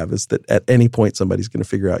actors have, is that at any point somebody's going to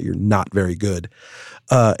figure out you're not very good.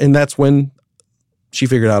 And that's when she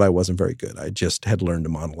figured out I wasn't very good. I just had learned a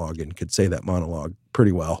monologue and could say that monologue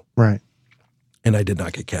pretty well. Right. And I did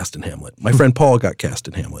not get cast in Hamlet. My friend Paul got cast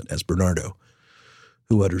in Hamlet as Bernardo,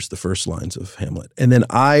 who utters the first lines of Hamlet. And then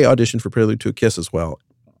I auditioned for Prelude to a Kiss as well.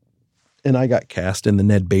 And I got cast in the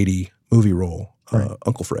Ned Beatty movie role,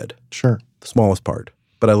 Uncle Fred. Sure. The smallest part,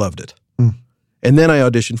 but I loved it. And then I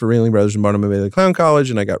auditioned for Ringling Brothers and Barnum and Bailey Clown College,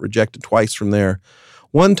 and I got rejected twice from there.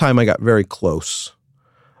 One time I got very close,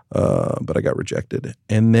 but I got rejected.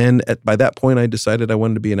 And then by that point, I decided I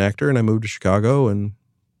wanted to be an actor, and I moved to Chicago and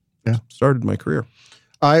started my career.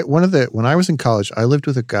 When I was in college, I lived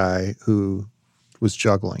with a guy who was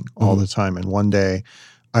juggling all the time. And one day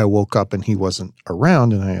I woke up and he wasn't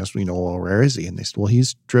around, and I asked, well, where is he? And they said, well,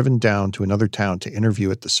 he's driven down to another town to interview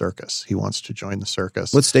at the circus. He wants to join the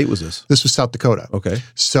circus. What state was this? This was South Dakota. Okay.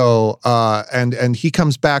 So, and he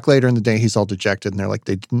comes back later in the day, he's all dejected, and they're like,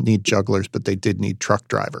 they didn't need jugglers, but they did need truck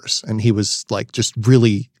drivers. And he was like, just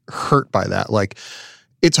really hurt by that. Like,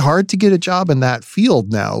 it's hard to get a job in that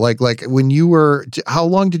field now. Like when you were, how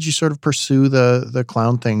long did you sort of pursue the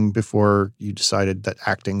clown thing before you decided that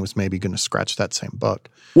acting was maybe going to scratch that same bug?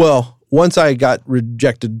 Well, once I got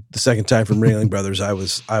rejected the second time from Ringling Brothers, I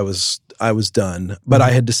was done. But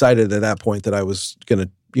I had decided at that point that I was going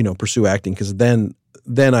to, pursue acting, because then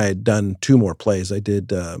I had done 2 more plays. I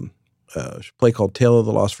did a play called Tale of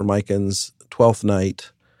the Lost Formicans, Twelfth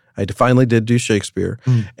Night. I finally did do Shakespeare.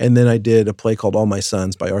 And then I did a play called All My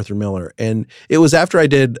Sons by Arthur Miller. And it was after I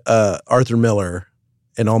did Arthur Miller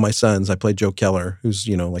and All My Sons, I played Joe Keller, who's,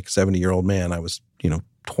 like a 70-year-old man. I was,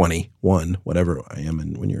 21, whatever I am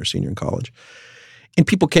when you're a senior in college. And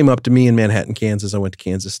people came up to me in Manhattan, Kansas. I went to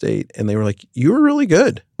Kansas State, and they were like, you were really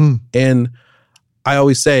good. And I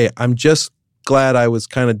always say, I'm just glad I was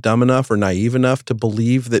kind of dumb enough or naive enough to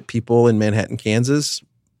believe that people in Manhattan, Kansas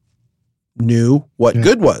knew what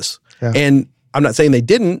good was. Yeah. And I'm not saying they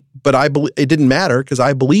didn't, but it didn't matter because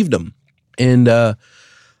I believed them. And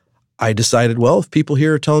I decided, well, if people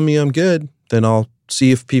here are telling me I'm good, then I'll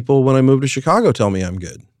see if people when I move to Chicago tell me I'm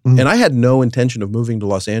good. And I had no intention of moving to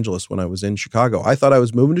Los Angeles when I was in Chicago. I thought I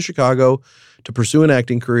was moving to Chicago to pursue an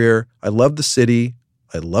acting career. I loved the city.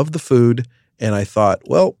 I loved the food. And I thought,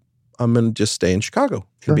 well, I'm going to just stay in Chicago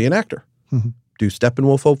and be an actor. Do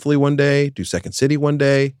Steppenwolf hopefully one day, do Second City one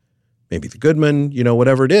day, maybe The Goodman,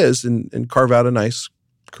 whatever it is, and carve out a nice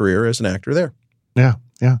career as an actor there. Yeah.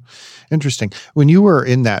 Interesting. When you were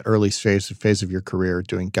in that early phase of your career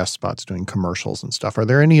doing guest spots, doing commercials and stuff, are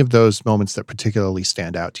there any of those moments that particularly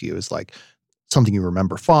stand out to you as like something you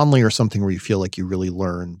remember fondly or something where you feel like you really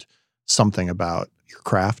learned something about your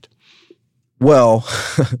craft? Well,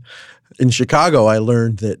 in Chicago, I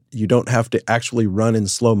learned that you don't have to actually run in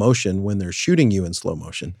slow motion when they're shooting you in slow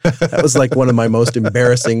motion. That was like one of my most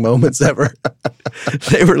embarrassing moments ever.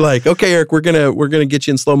 They were like, "Okay, Eric, we're gonna get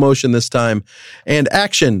you in slow motion this time, and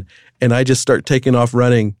action." And I just start taking off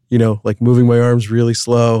running, like moving my arms really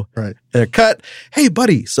slow. Right. And a cut. Hey,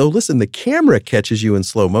 buddy. So listen, the camera catches you in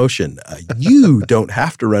slow motion. You don't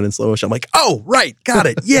have to run in slow motion. I'm like, oh, right, got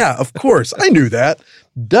it. Yeah, of course, I knew that.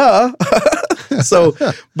 Duh. So,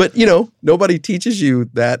 but nobody teaches you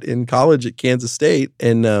that in college at Kansas State.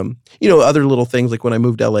 And, other little things like when I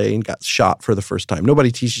moved to LA and got shot for the first time,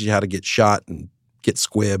 nobody teaches you how to get shot and get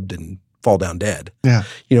squibbed and fall down dead. Yeah.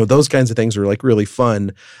 Those kinds of things are like really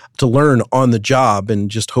fun to learn on the job,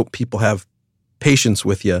 and just hope people have patience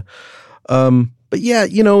with you. But yeah,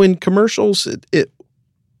 in commercials, the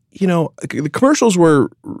commercials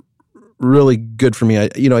were really good for me. I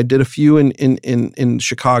did a few in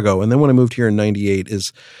Chicago, and then when I moved here in '98,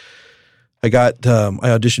 I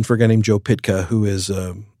auditioned for a guy named Joe Pitka, who is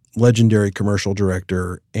a legendary commercial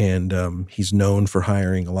director, and he's known for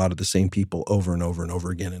hiring a lot of the same people over and over and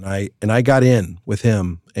over again. And I got in with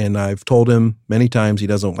him, and I've told him many times, he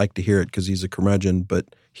doesn't like to hear it because he's a curmudgeon, but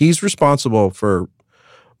he's responsible for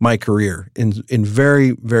my career in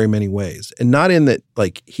very, very many ways. And not in that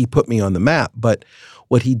like he put me on the map, but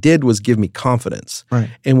what he did was give me confidence. Right.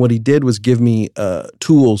 And what he did was give me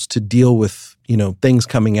tools to deal with, things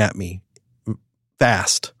coming at me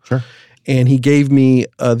fast. Sure. And he gave me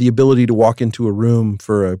the ability to walk into a room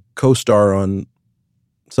for a co-star on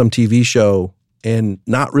some TV show and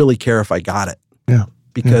not really care if I got it. Yeah.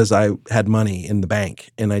 Because I had money in the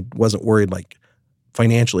bank and I wasn't worried like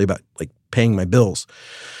financially about like paying my bills,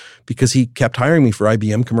 because he kept hiring me for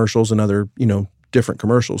IBM commercials and other, different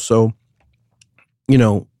commercials. So,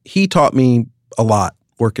 he taught me a lot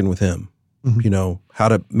working with him, how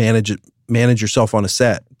to manage yourself on a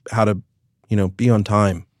set, how to, be on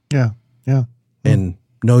time. Yeah. And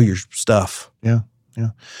know your stuff. Yeah.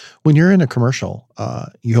 Yeah. When you're in a commercial,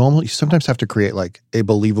 you sometimes have to create like a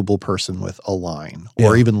believable person with a line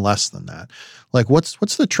or even less than that. Like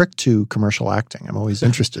what's the trick to commercial acting? I'm always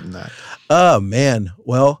interested in that. Oh, man.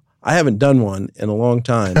 Well, I haven't done one in a long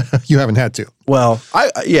time. You haven't had to. Well,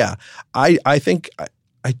 I think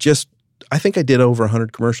I did over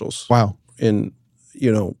 100 commercials. Wow. In,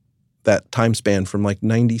 that time span from like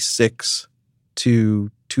 96 to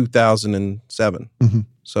 2007. Mm-hmm.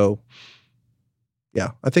 So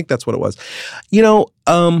yeah, I think that's what it was.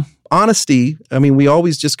 Honesty, I mean, we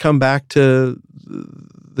always just come back to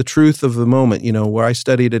the truth of the moment, where I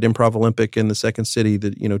studied at Improv Olympic in the Second City,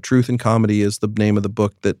 that, Truth in Comedy is the name of the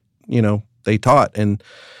book that, they taught. And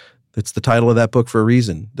it's the title of that book for a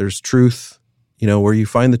reason. There's truth, where you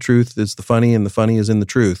find the truth is the funny, and the funny is in the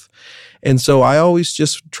truth. And so I always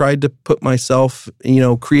just tried to put myself,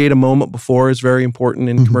 create a moment before is very important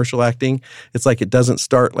in commercial acting. It's like it doesn't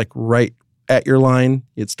start like right at your line.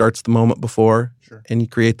 It starts the moment before, and you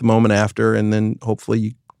create the moment after, and then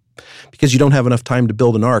hopefully because you don't have enough time to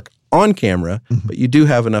build an arc on camera, but you do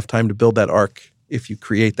have enough time to build that arc if you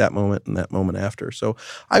create that moment and that moment after. So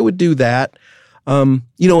I would do that. A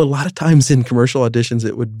lot of times in commercial auditions,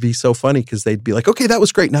 it would be so funny because they'd be like, okay, that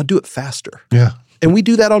was great. Now do it faster. Yeah. And we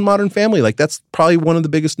do that on Modern Family. Like that's probably one of the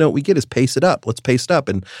biggest note we get is pace it up. Let's pace it up.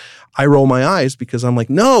 And I roll my eyes because I'm like,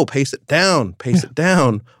 no, pace it down.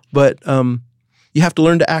 But you have to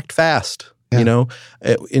learn to act fast,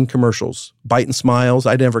 in commercials. Bite and smiles.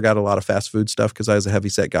 I never got a lot of fast food stuff because I was a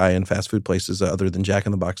heavyset guy, and fast food places other than Jack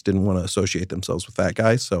in the Box didn't want to associate themselves with fat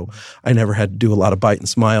guys. So I never had to do a lot of bite and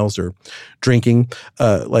smiles or drinking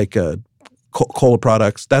cola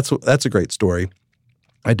products. That's a great story.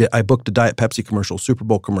 I booked a Diet Pepsi commercial, Super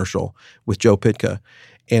Bowl commercial with Joe Pitka,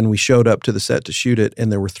 and we showed up to the set to shoot it,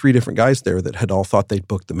 and there were 3 different guys there that had all thought they'd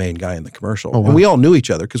booked the main guy in the commercial. Oh, wow. And we all knew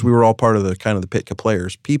each other because we were all part of the kind of the Pitka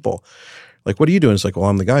Players people. Like, what are you doing? It's like, well,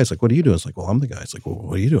 I'm the guy. It's like, what are you doing? It's like, well, I'm the guy. It's like, well,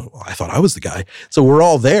 what are you doing? Well, I thought I was the guy. So we're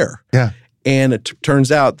all there. Yeah. And it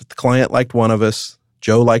turns out that the client liked one of us,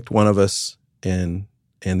 Joe liked one of us, and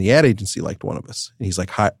the ad agency liked one of us. And he's like,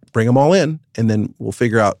 hi, bring them all in, and then we'll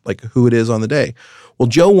figure out like who it is on the day. Well,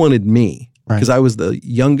 Joe wanted me because I was the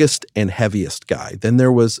youngest and heaviest guy. Then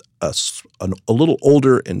there was a little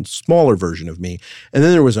older and smaller version of me. And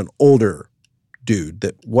then there was an older dude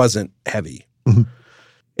that wasn't heavy. Mm-hmm.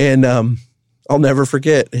 And I'll never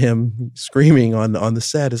forget him screaming on the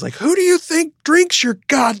set. Is like, who do you think drinks your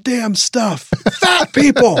goddamn stuff? Fat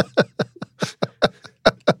people.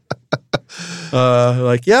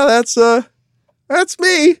 Yeah, that's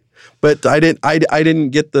me. But I didn't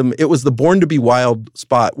get them. It was the Born to Be Wild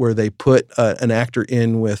spot where they put an actor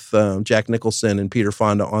in with Jack Nicholson and Peter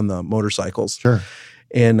Fonda on the motorcycles. Sure.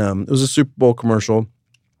 And it was a Super Bowl commercial.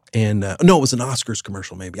 And no, it was an Oscars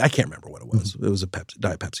commercial maybe. I can't remember what it was. Mm-hmm. It was a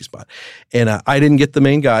Diet Pepsi spot. And I didn't get the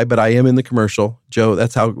main guy, but I am in the commercial. Joe,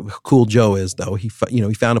 that's how cool Joe is though. He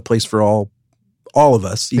found a place for all of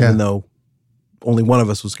us, even though only one of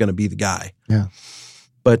us was going to be the guy. Yeah.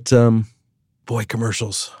 But boy,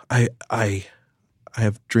 commercials. I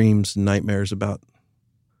have dreams and nightmares about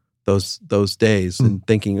those days and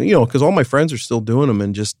thinking, because all my friends are still doing them,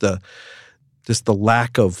 and just the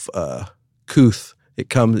lack of couth. It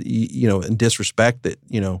comes, in disrespect that,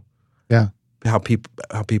 how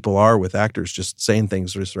people are with actors, just saying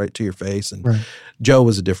things just right to your face. And Joe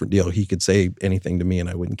was a different deal. He could say anything to me and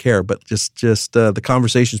I wouldn't care. But just the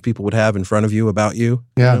conversations people would have in front of you about you,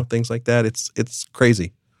 things like that. It's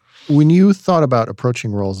crazy. When you thought about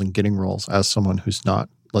approaching roles and getting roles as someone who's not,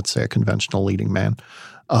 let's say, a conventional leading man,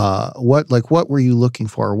 what were you looking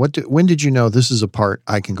for? When did you know this is a part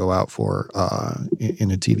I can go out for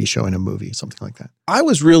in a TV show, in a movie, something like that? I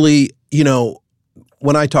was really,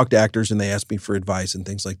 when I talk to actors and they ask me for advice and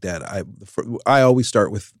things like that, I always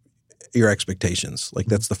start with your expectations. Like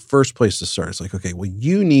that's the first place to start. It's like, okay, well,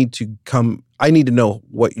 you need to come. I need to know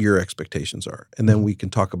what your expectations are, and then we can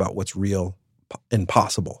talk about what's real and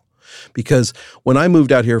possible. Because when I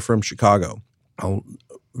moved out here from Chicago, I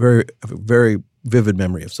have a very vivid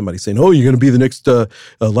memory of somebody saying, "Oh, you're going to be the next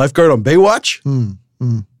lifeguard on Baywatch?"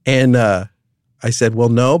 And I said, "Well,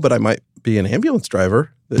 no, but I might be an ambulance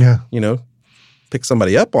driver that, pick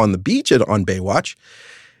somebody up on the beach on Baywatch."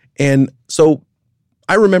 And so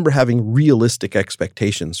I remember having realistic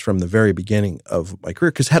expectations from the very beginning of my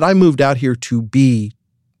career. Because had I moved out here to be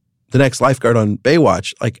the next lifeguard on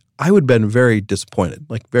Baywatch, like I would have been very disappointed,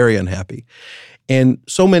 like very unhappy. And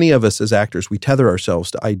so many of us as actors, we tether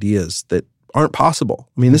ourselves to ideas that aren't possible.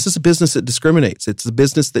 I mean, this is a business that discriminates. It's a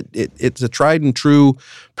business that it's a tried and true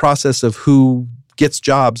process of who gets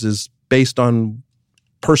jobs is based on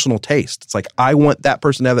personal taste. It's like, I want that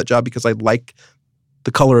person to have that job because I like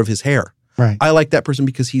the color of his hair. Right. I like that person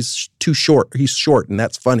because he's too short. He's short, and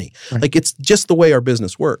that's funny. Right. Like, it's just the way our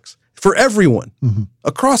business works for everyone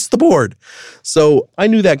across the board. So I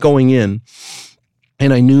knew that going in,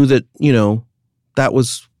 and I knew that, that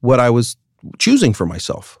was what I was choosing for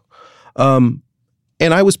myself.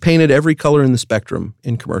 And I was painted every color in the spectrum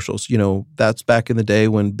in commercials. That's back in the day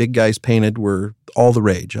when big guys painted were all the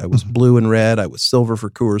rage. I was blue and red. I was silver for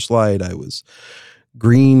Coors Light. I was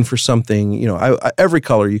green for something. Every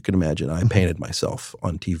color you can imagine, I painted myself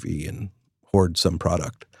on TV and hoard some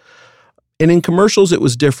product. And in commercials, it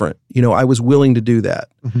was different. I was willing to do that.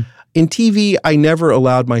 In TV, I never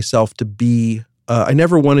allowed myself to be, I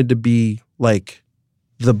never wanted to be like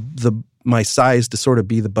my size to sort of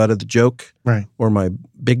be the butt of the joke, right, or my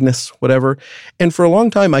bigness, whatever. And for a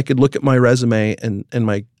long time, I could look at my resume and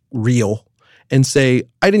my reel and say,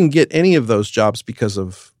 I didn't get any of those jobs because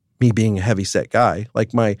of me being a heavyset guy.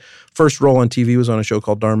 Like, my first role on TV was on a show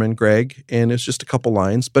called Dharma Greg, and it's just a couple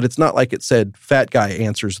lines, but it's not like it said fat guy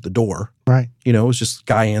answers the door. Right. It was just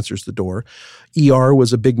guy answers the door. ER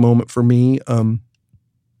was a big moment for me.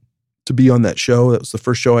 To be on that show. That was the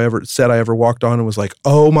first show I ever walked on and was like,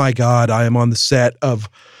 oh my God, I am on the set of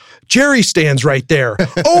Jerry Stands right there.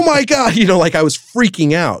 Oh my God. Like, I was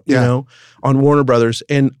freaking out, on Warner Brothers.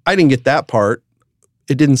 And I didn't get that part.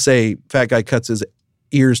 It didn't say fat guy cuts his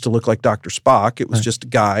ears to look like Dr. Spock. It was just a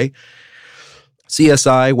guy.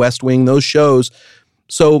 CSI, West Wing, those shows.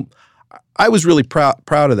 So I was really proud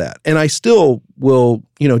of that. And I still will,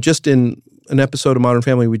 just in an episode of Modern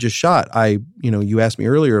Family we just shot, you asked me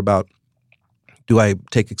earlier about, do I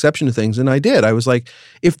take exception to things? And I did. I was like,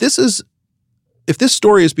 if this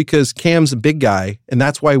story is because Cam's a big guy and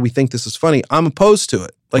that's why we think this is funny, I'm opposed to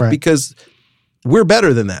it. Like, because we're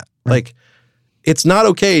better than that. Right. Like, it's not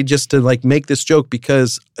okay just to like make this joke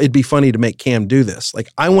because it'd be funny to make Cam do this. Like,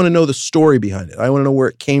 I want to know the story behind it. I want to know where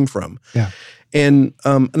it came from. Yeah. And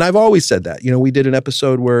I've always said that. We did an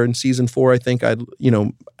episode where in season 4, I think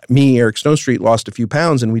me, Eric Stonestreet, lost a few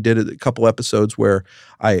pounds, and we did a couple episodes where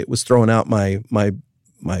I was throwing out my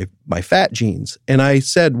fat genes. And I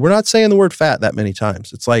said, we're not saying the word fat that many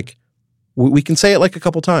times. It's like, we can say it like a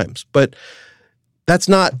couple times, but that's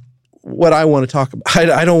not what I want to talk about.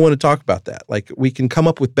 I don't want to talk about that. Like, we can come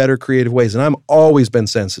up with better creative ways. And I've always been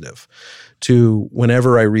sensitive to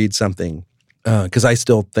whenever I read something, because I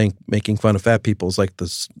still think making fun of fat people is like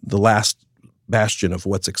the last bastion of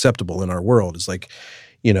what's acceptable in our world. Is like,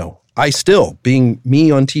 I still, being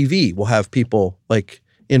me on TV, will have people like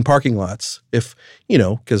in parking lots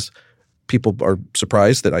because people are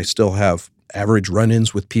surprised that I still have average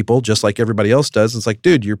run-ins with people just like everybody else does. It's like,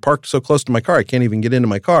 dude, you're parked so close to my car, I can't even get into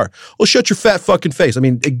my car. Well, shut your fat fucking face. I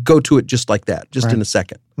mean, go to it just like that, just in a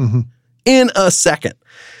second. In a second.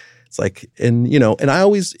 It's like, and I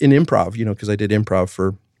always, in improv, because I did improv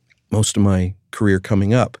for most of my career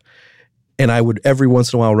coming up, and I would every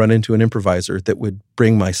once in a while run into an improviser that would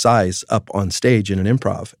bring my size up on stage in an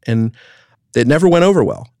improv, and it never went over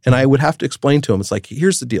well. And I would have to explain to him, it's like,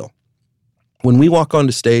 here's the deal. When we walk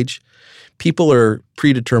onto stage, people are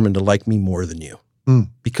predetermined to like me more than you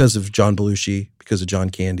because of John Belushi, because of John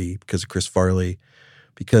Candy, because of Chris Farley,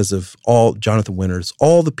 because of all Jonathan Winters,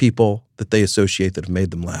 all the people that they associate that have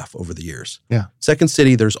made them laugh over the years. Yeah. Second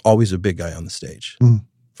City, there's always a big guy on the stage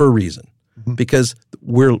for a reason, because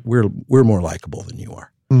we're more likable than you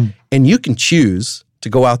are. And you can choose to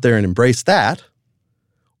go out there and embrace that,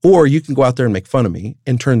 or you can go out there and make fun of me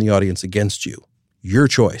and turn the audience against you. Your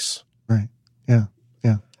choice. Right. Yeah.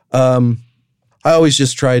 Yeah. I always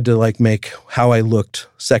just tried to like make how I looked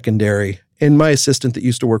secondary. And my assistant that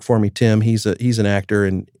used to work for me, Tim, he's an actor,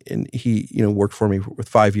 and he worked for me for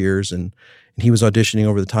 5 years, and he was auditioning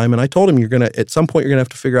over the time. And I told him, at some point you're gonna have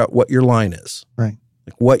to figure out what your line is, right?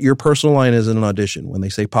 Like what your personal line is in an audition when they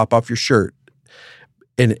say pop off your shirt,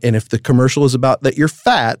 and if the commercial is about that you're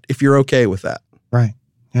fat, if you're okay with that, right?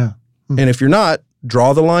 Yeah. And if you're not,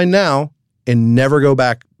 draw the line now and never go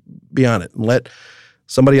back beyond it, and let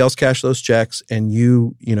somebody else cash those checks, and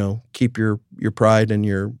you keep your pride and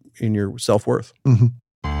your self-worth.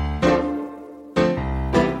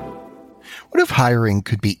 What if hiring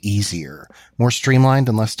could be easier, more streamlined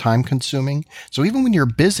and less time-consuming? So even when you're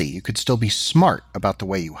busy, you could still be smart about the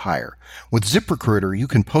way you hire. With ZipRecruiter, you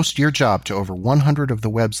can post your job to over 100 of the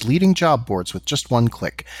web's leading job boards with just one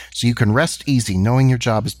click, so you can rest easy knowing your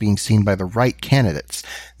job is being seen by the right candidates.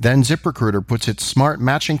 Then ZipRecruiter puts its smart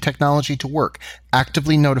matching technology to work,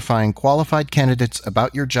 actively notifying qualified candidates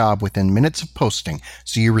about your job within minutes of posting,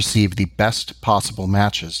 so you receive the best possible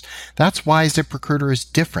matches. That's why ZipRecruiter is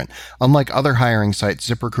different. Unlike other hiring sites,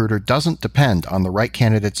 ZipRecruiter doesn't depend on the right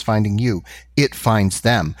candidates finding you. it finds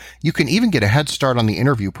them. You can even get a head start on the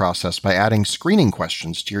interview process by adding screening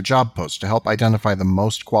questions to your job post to help identify the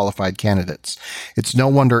most qualified candidates. It's no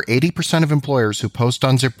wonder 80% of employers who post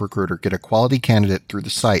on ZipRecruiter get a quality candidate through the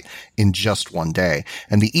site in just one day.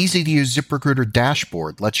 And the easy-to-use ZipRecruiter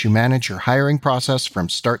dashboard lets you manage your hiring process from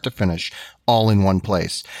start to finish, all in one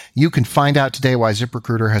place. You can find out today why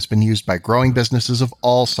ZipRecruiter has been used by growing businesses of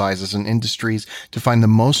all sizes and industries to find the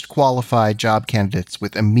most qualified job candidates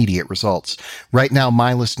with immediate results. Right now,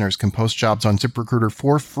 my listeners can post jobs on ZipRecruiter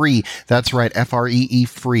for free. That's right, Free,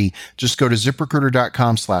 free. Just go to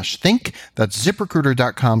ZipRecruiter.com/think. That's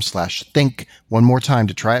ZipRecruiter.com/think. One more time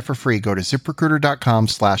to try it for free. Go to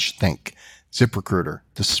ZipRecruiter.com/think. ZipRecruiter,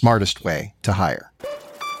 the smartest way to hire.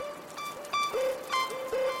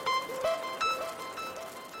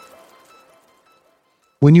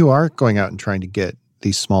 When you are going out and trying to get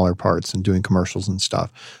these smaller parts and doing commercials and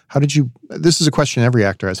stuff, this is a question every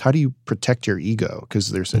actor has, how do you protect your ego?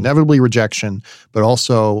 Because there's inevitably rejection, but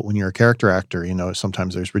also when you're a character actor,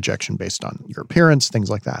 sometimes there's rejection based on your appearance,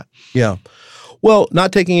 things like that. Yeah. Well,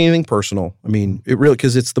 not taking anything personal. I mean, it really,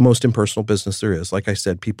 because it's the most impersonal business there is. Like I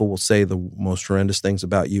said, people will say the most horrendous things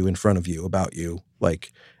about you in front of you, about you,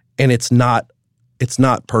 and it's not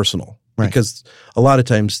personal. Right. Because a lot of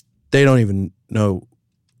times they don't even know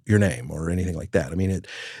your name or anything like that. I mean,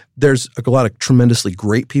 there's a lot of tremendously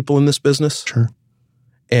great people in this business. Sure.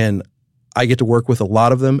 And I get to work with a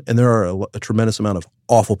lot of them, and there are a tremendous amount of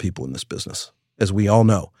awful people in this business, as we all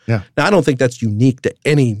know. Yeah. Now, I don't think that's unique to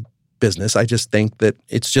any business. I just think that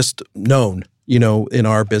it's just known, in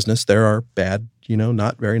our business, there are bad,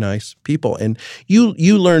 not very nice people. And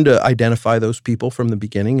you learn to identify those people from the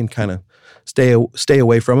beginning and kind of stay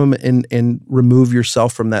away from them and remove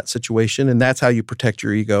yourself from that situation. And that's how you protect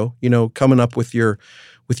your ego, coming up with your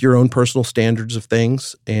own personal standards of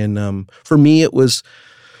things. And for me, it was,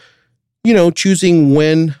 choosing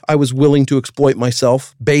when I was willing to exploit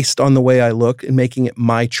myself based on the way I look and making it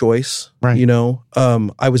my choice. Right.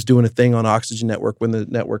 I was doing a thing on Oxygen Network when the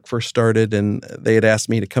network first started, and they had asked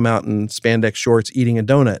me to come out in spandex shorts eating a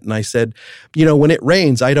donut. And I said, when it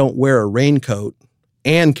rains, I don't wear a raincoat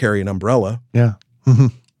and carry an umbrella. Yeah. Mm-hmm.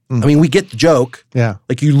 I mean, we get the joke. Yeah.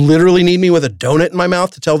 Like, you literally need me with a donut in my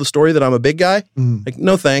mouth to tell the story that I'm a big guy? Like,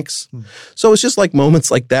 no thanks. So it's just like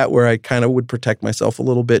moments like that where I kind of would protect myself a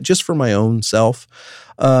little bit just for my own self.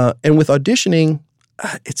 And with auditioning,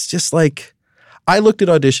 it's just like, I looked at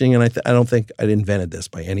auditioning, and I don't think I invented this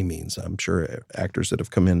by any means. I'm sure actors that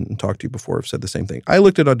have come in and talked to you before have said the same thing. I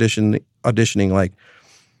looked at auditioning like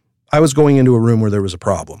I was going into a room where there was a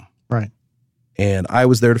problem. Right. And I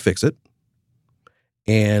was there to fix it.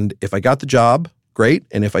 And if I got the job, great.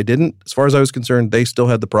 And if I didn't, as far as I was concerned, they still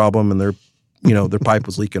had the problem and their pipe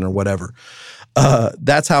was leaking or whatever.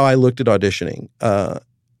 That's how I looked at auditioning. And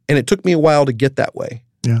it took me a while to get that way.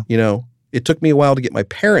 Yeah. It took me a while to get my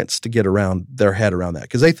parents to get their head around that,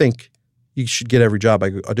 because they think you should get every job I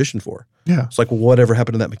auditioned for. Yeah. It's like, well, whatever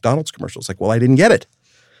happened to that McDonald's commercial? It's like, well, I didn't get it.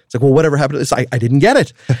 It's like, well, whatever happened to this? I didn't get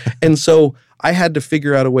it. And so I had to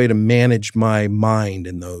figure out a way to manage my mind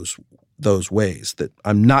in those ways, that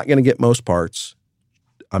I'm not going to get most parts.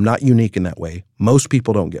 I'm not unique in that way. Most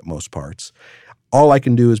people don't get most parts. All I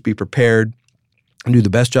can do is be prepared and do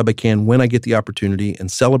the best job I can when I get the opportunity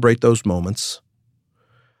and celebrate those moments.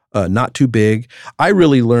 Not too big. I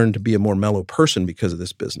really learned to be a more mellow person because of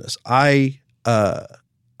this business. I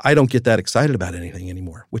don't get that excited about anything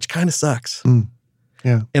anymore, which kind of sucks.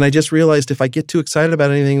 Yeah. And I just realized if I get too excited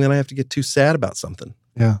about anything, then I have to get too sad about something.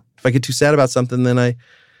 Yeah. If I get too sad about something, then I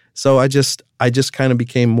just kind of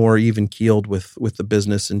became more even keeled with the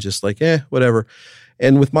business and just like, whatever.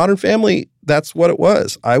 And with Modern Family, that's what it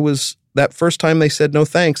was. That first time they said no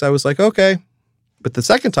thanks, I was like, okay. But the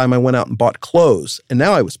second time I went out and bought clothes, and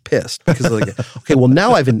now I was pissed because like, okay, well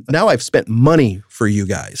now I've spent money for you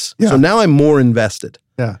guys. Yeah. So now I'm more invested.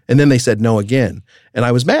 Yeah. And then they said no again, and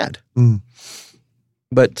I was mad.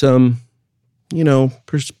 But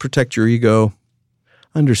protect your ego,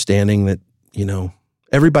 understanding that,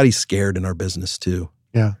 everybody's scared in our business too.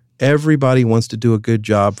 Yeah. Everybody wants to do a good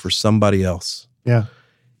job for somebody else. Yeah.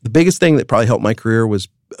 The biggest thing that probably helped my career was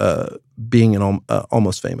being in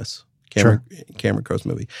Almost Famous, Cameron Crowe's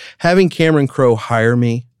movie. Having Cameron Crowe hire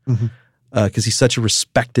me because he's such a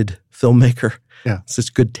respected filmmaker,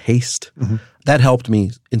 such good taste, that helped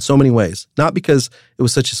me in so many ways. Not because it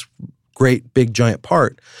was such a great, big, giant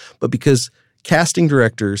part, but because casting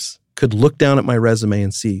directors could look down at my resume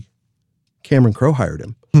and see Cameron Crowe hired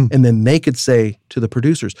him. And then they could say to the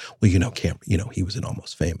producers, well, he was in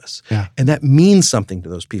Almost Famous. Yeah. And that means something to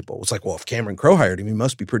those people. It's like, well, if Cameron Crowe hired him, he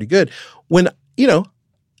must be pretty good. When,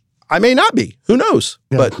 I may not be. Who knows?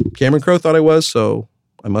 Yeah. But Cameron Crowe thought I was, so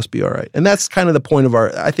I must be all right. And that's kind of the point of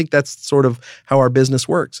I think that's sort of how our business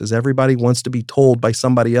works, is everybody wants to be told by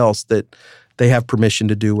somebody else that they have permission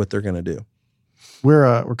to do what they're going to do.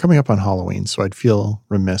 We're coming up on Halloween, so I'd feel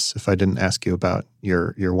remiss if I didn't ask you about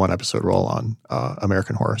your one episode role on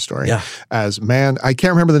American Horror Story. Yeah. As man, I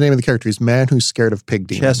can't remember the name of the character. He's man who's scared of pig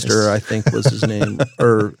demons. Chester, I think was his name,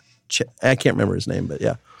 or I can't remember his name, but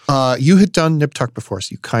yeah. You had done Nip Tuck before,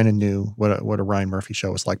 so you kind of knew what a Ryan Murphy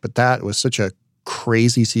show was like. But that was such a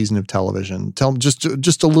crazy season of television. Tell me just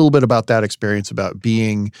a little bit about that experience, about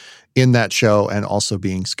being in that show and also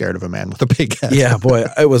being scared of a man with a pig head. Yeah, boy,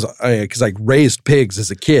 because I raised pigs as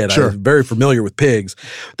a kid. Sure. I was very familiar with pigs.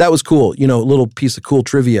 That was cool. A little piece of cool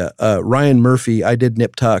trivia. Ryan Murphy, I did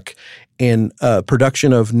Nip Tuck, and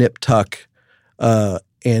production of Nip Tuck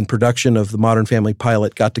and production of the Modern Family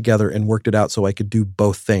pilot got together and worked it out so I could do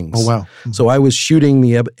both things. Oh, wow. So I was shooting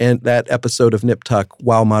that episode of Nip Tuck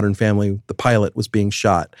while Modern Family, the pilot, was being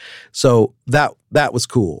shot. So that was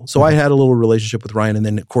cool. So I had a little relationship with Ryan, and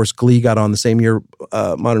then, of course, Glee got on the same year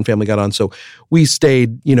Modern Family got on. So we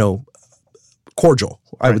stayed, cordial.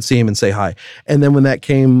 I would see him and say hi. And then when that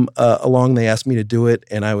came along, they asked me to do it,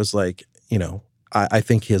 and I was like, I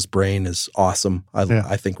think his brain is awesome.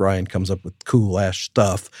 I think Ryan comes up with cool-ass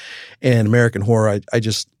stuff. And American Horror, I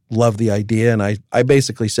just love the idea, and I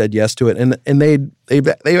basically said yes to it. And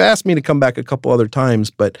they've asked me to come back a couple other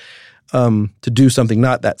times, but to do something,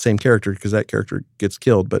 not that same character, because that character gets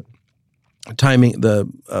killed, but timing,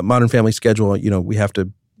 the Modern Family schedule,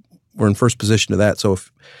 we're in first position to that. So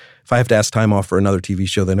if I have to ask time off for another TV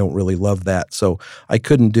show, they don't really love that. So I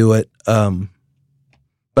couldn't do it.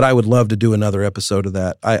 But I would love to do another episode of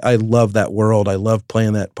that. I love that world. I love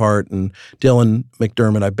playing that part. And Dylan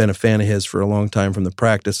McDermott, I've been a fan of his for a long time from The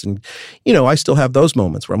Practice. And, I still have those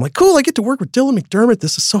moments where I'm like, cool, I get to work with Dylan McDermott.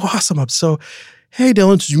 This is so awesome. Hey,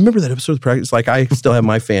 Dylan, did you remember that episode of The Practice? Like, I still have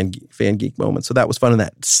my fan geek moment. So that was fun. And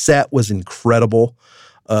that set was incredible.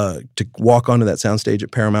 To walk onto that soundstage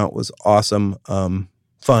at Paramount was awesome.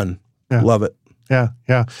 Fun. Yeah. Love it.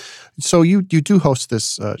 Yeah. So you do host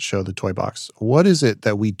this show, The Toy Box. What is it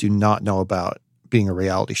that we do not know about being a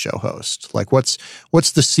reality show host? Like, what's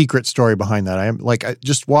the secret story behind that?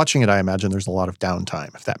 Just watching it, I imagine there's a lot of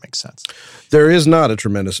downtime, if that makes sense. There is not a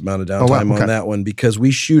tremendous amount of downtime on that one, because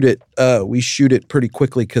we shoot it pretty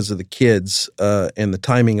quickly because of the kids and the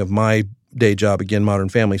timing of my day job, again, Modern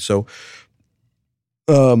Family. So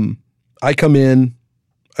I come in,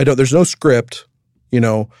 there's no script,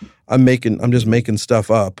 I'm just making stuff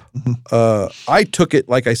up. Mm-hmm. I took it,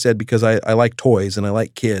 like I said, because I like toys and I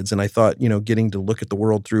like kids, and I thought, getting to look at the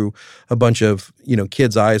world through a bunch of,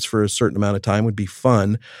 kids' eyes for a certain amount of time would be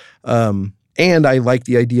fun. And I like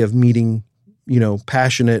the idea of meeting,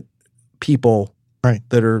 passionate people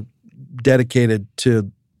that are dedicated to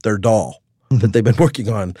their doll that they've been working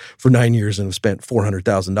on for 9 years and have spent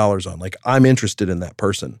 $400,000 on. Like, I'm interested in that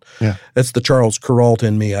person. Yeah. That's the Charles Kuralt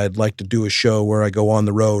in me. I'd like to do a show where I go on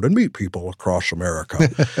the road and meet people across America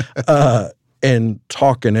and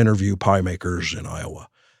talk and interview pie makers in Iowa.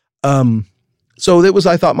 So it was,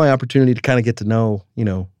 I thought, my opportunity to kind of get to know,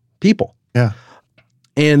 people. Yeah.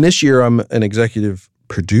 And this year I'm an executive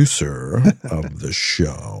producer of the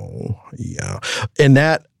show. Yeah. And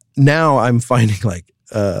that now I'm finding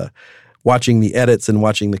watching the edits and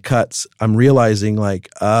watching the cuts, I'm realizing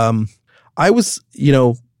I was,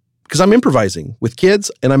 because I'm improvising with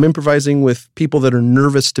kids and I'm improvising with people that are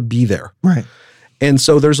nervous to be there. Right. And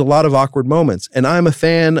so there's a lot of awkward moments, and I'm a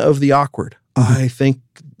fan of the awkward. Mm-hmm. I think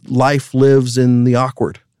life lives in the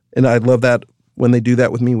awkward. And I love that when they do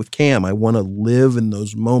that with me with Cam. I want to live in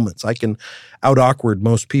those moments. I can out awkward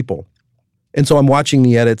most people. And so I'm watching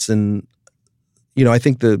the edits, and, I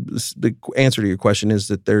think the answer to your question is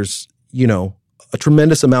that there's, a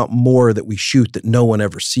tremendous amount more that we shoot that no one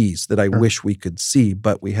ever sees that I wish we could see,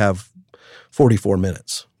 but we have 44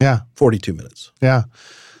 minutes. Yeah. 42 minutes. Yeah.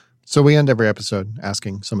 So we end every episode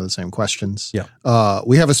asking some of the same questions. Yeah.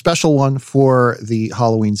 We have a special one for the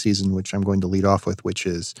Halloween season, which I'm going to lead off with, which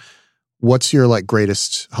is, what's your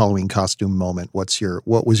greatest Halloween costume moment? What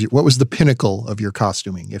was the pinnacle of your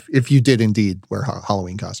costuming, if you did indeed wear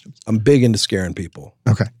Halloween costumes? I'm big into scaring people.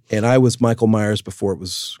 Okay. And I was Michael Myers before it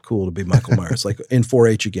was cool to be Michael Myers. In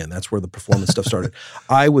 4-H again, that's where the performance stuff started.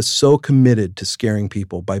 I was so committed to scaring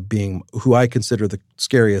people by being who I consider the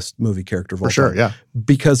scariest movie character of all time. For sure, yeah.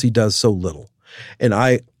 Because he does so little. And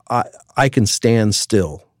I can stand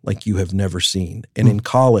still like you have never seen. And in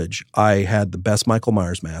college, I had the best Michael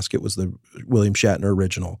Myers mask. It was the William Shatner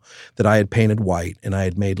original that I had painted white and I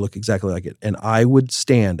had made look exactly like it. And I would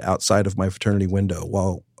stand outside of my fraternity window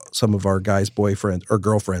while some of our guys' boyfriends or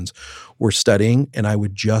girlfriends were studying, and I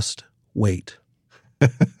would just wait.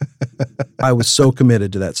 I was so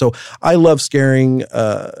committed to that. So I love scaring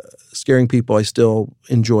people. I still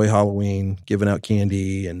enjoy Halloween, giving out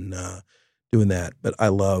candy and doing that. But I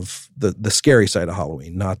love the scary side of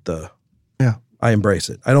Halloween, not the. Yeah. I embrace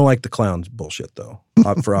it. I don't like the clowns bullshit though,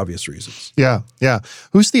 for obvious reasons. Yeah, yeah.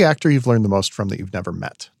 Who's the actor you've learned the most from that you've never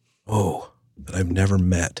met? Oh, that I've never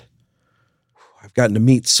met. I've gotten to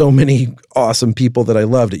meet so many awesome people that I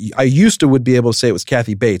loved. I would be able to say it was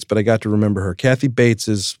Kathy Bates, but I got to remember her. Kathy Bates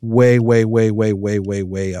is way, way, way, way, way, way,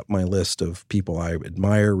 way up my list of people I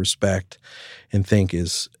admire, respect, and think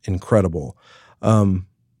is incredible. John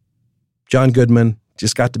Goodman,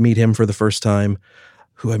 just got to meet him for the first time,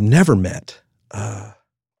 who I've never met.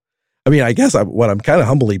 I guess what I'm kind of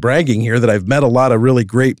humbly bragging here that I've met a lot of really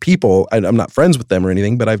great people. I'm not friends with them or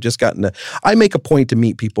anything, but I've just I make a point to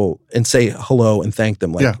meet people and say hello and thank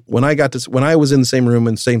them. Like when I was in the same room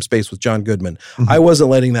and same space with John Goodman, I wasn't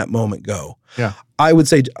letting that moment go. Yeah. I would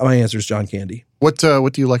say my answer is John Candy. What do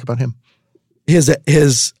you like about him?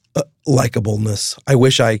 His likableness. I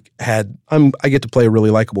wish I get to play a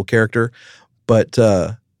really likable character, but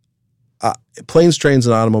Planes, Trains,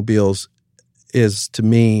 and Automobiles is to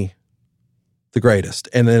me the greatest.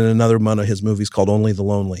 And then another one of his movies called Only the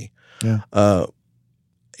Lonely. Yeah.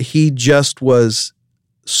 He just was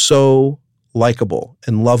so likable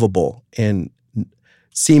and lovable and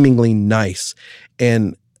seemingly nice.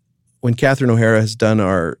 And when Catherine O'Hara has done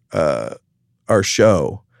our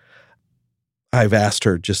show, I've asked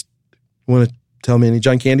her, just want to tell me any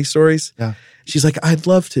John Candy stories? Yeah. She's like, I'd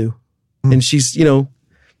love to. And she's,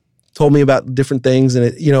 told me about different things.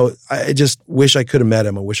 And, I just wish I could have met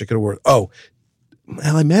him. I wish I could have worked. Oh,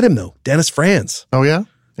 well, I met him though. Dennis Franz. Oh yeah?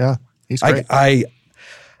 Yeah. He's great.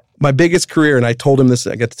 My biggest career, and I told him this,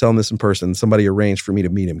 I got to tell him this in person. Somebody arranged for me to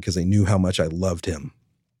meet him because they knew how much I loved him.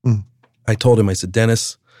 I told him, I said,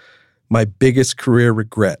 Dennis, my biggest career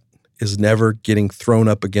regret is never getting thrown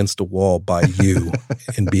up against a wall by you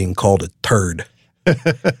and being called a turd.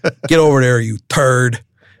 Get over there, you turd.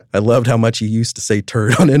 I loved how much he used to say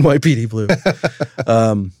turd on NYPD Blue.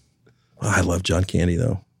 I love John Candy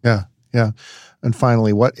though. Yeah, yeah. And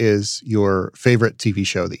finally, what is your favorite TV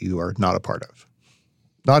show that you are not a part of?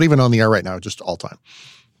 Not even on the air right now, just all time.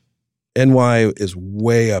 NY is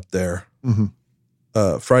way up there.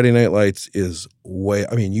 Friday Night Lights is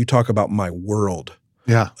you talk about my world.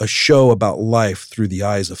 Yeah. A show about life through the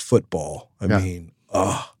eyes of football.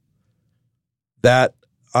 That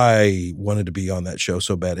I wanted to be on that show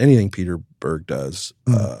so bad. Anything Peter Berg does,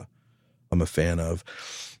 I'm a fan of.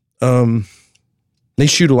 They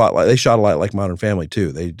shot a lot like Modern Family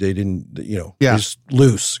too. They didn't, just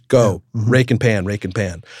loose, go, rake and pan.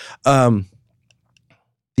 The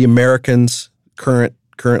Americans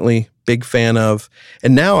currently big fan of,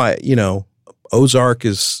 and now Ozark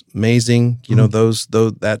is amazing.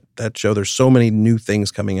 That show. There's so many new things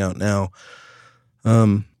coming out now.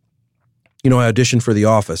 I auditioned for The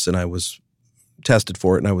Office and I was tested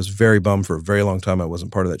for it, and I was very bummed for a very long time I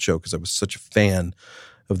wasn't part of that show because I was such a fan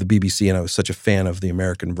of the BBC and I was such a fan of the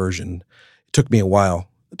American version. It took me a while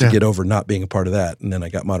to get over not being a part of that, and then I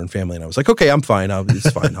got Modern Family and I was like, okay, I'm fine. It's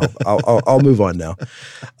fine. I'll move on now.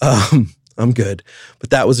 I'm good.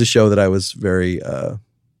 But that was a show that I was very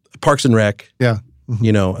Parks and Rec. Yeah.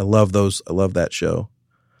 I love those. I love that show.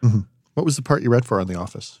 What was the part you read for on The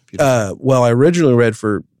Office? Well, I originally read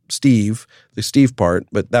for Steve, the Steve part,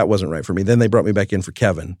 but that wasn't right for me. Then they brought me back in for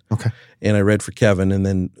Kevin. Okay. And I read for Kevin, and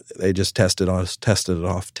then they just tested it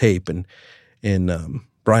off tape, and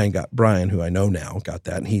Brian, who I know now, got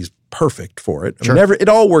that, and he's perfect for it. Sure. It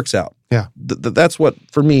all works out. Yeah. That's what,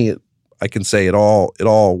 for me, I can say it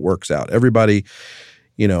all works out. Everybody,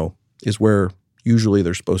 is where usually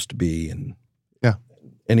they're supposed to be, and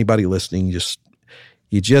anybody listening, you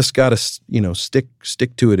just got to,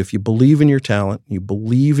 stick to it. If you believe in your talent, you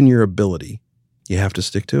believe in your ability, you have to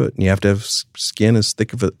stick to it. And you have to have skin as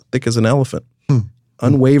thick as an elephant.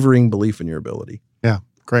 Unwavering belief in your ability. Yeah,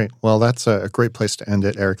 great. Well, that's a great place to end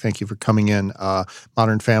it. Eric, thank you for coming in.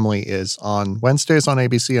 Modern Family is on Wednesdays on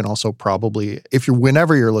ABC, and also probably,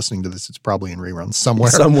 whenever you're listening to this, it's probably in reruns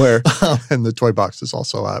somewhere. And the Toy Box is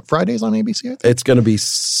also Fridays on ABC, I think? It's going to be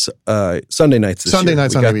Sunday nights this year. Sunday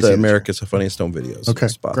nights on ABC. We got the America's Funniest Home Videos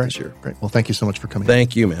spot great, this year. Great. Well, thank you so much for coming in.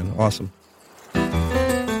 Thank you, man. Awesome.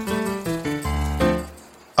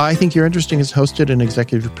 I Think You're Interesting is hosted and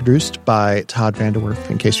executive produced by Todd Vanderwerf.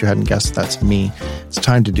 In case you hadn't guessed, that's me. It's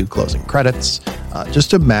time to do closing credits.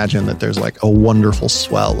 Just imagine that there's like a wonderful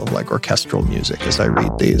swell of like orchestral music as I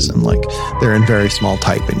read these, and like they're in very small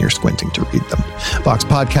type and you're squinting to read them. Vox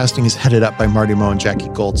Podcasting is headed up by Marty Moe and Jackie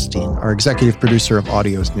Goldstein. Our executive producer of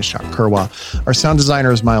audio is Nishant Kurwa. Our sound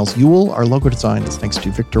designer is Miles Ewell. Our logo design is thanks to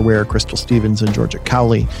Victor Ware, Crystal Stevens, and Georgia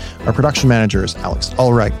Cowley. Our production manager is Alex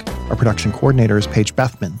Ulreich. Our production coordinator is Paige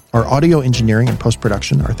Bethman. Our audio engineering and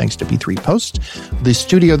post-production are thanks to B3 Post. The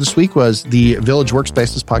studio this week was the Village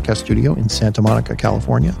Workspaces podcast studio in Santa Monica,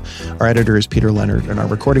 California. Our editor is Peter Leonard, and our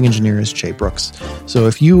recording engineer is Jay Brooks. So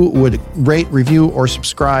if you would rate, review, or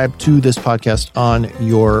subscribe to this podcast on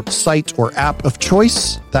your site or app of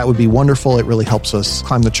choice, that would be wonderful. It really helps us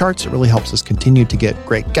climb the charts. It really helps us continue to get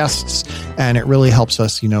great guests, and it really helps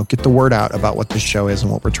us, get the word out about what this show is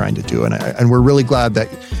and what we're trying to do. And we're really glad that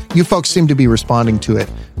you folks seem to be responding to it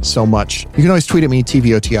so much. You can always tweet at me,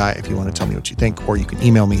 TVOTI, if you want to tell me what you think, or you can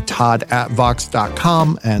email me,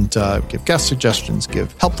 todd@vox.com, and give guest suggestions,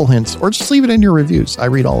 give helpful hints, or just leave it in your reviews. I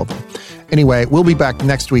read all of them. Anyway, we'll be back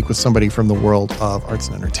next week with somebody from the world of arts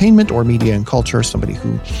and entertainment or media and culture, somebody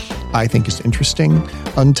who I think is interesting.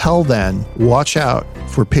 Until then, watch out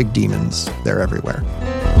for pig demons. They're everywhere.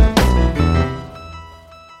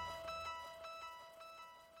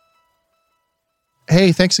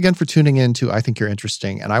 Hey, thanks again for tuning in to I Think You're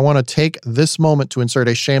Interesting. And I want to take this moment to insert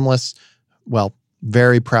a shameless,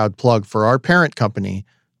 very proud plug for our parent company,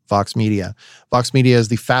 Vox Media. Vox Media is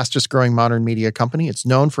the fastest growing modern media company. It's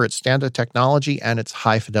known for its standout technology and its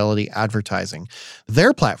high fidelity advertising.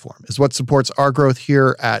 Their platform is what supports our growth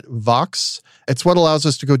here at Vox. It's what allows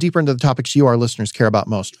us to go deeper into the topics you, our listeners, care about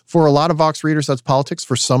most. For a lot of Vox readers, that's politics.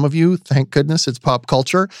 For some of you, thank goodness, it's pop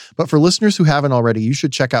culture. But for listeners who haven't already, you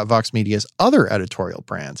should check out Vox Media's other editorial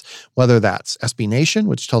brands, whether that's SB Nation,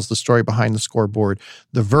 which tells the story behind the scoreboard,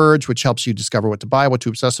 The Verge, which helps you discover what to buy, what to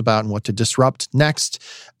obsess about, and what to disrupt next.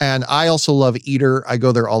 And I also love Eater. I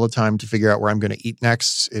go there all the time to figure out where I'm going to eat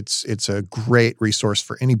next. It's a great resource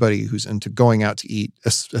for anybody who's into going out to eat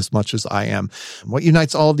as much as I am. What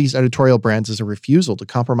unites all of these editorial brands is a refusal to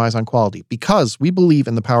compromise on quality, because we believe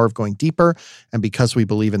in the power of going deeper and because we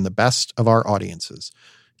believe in the best of our audiences.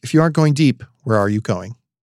 If you aren't going deep, where are you going?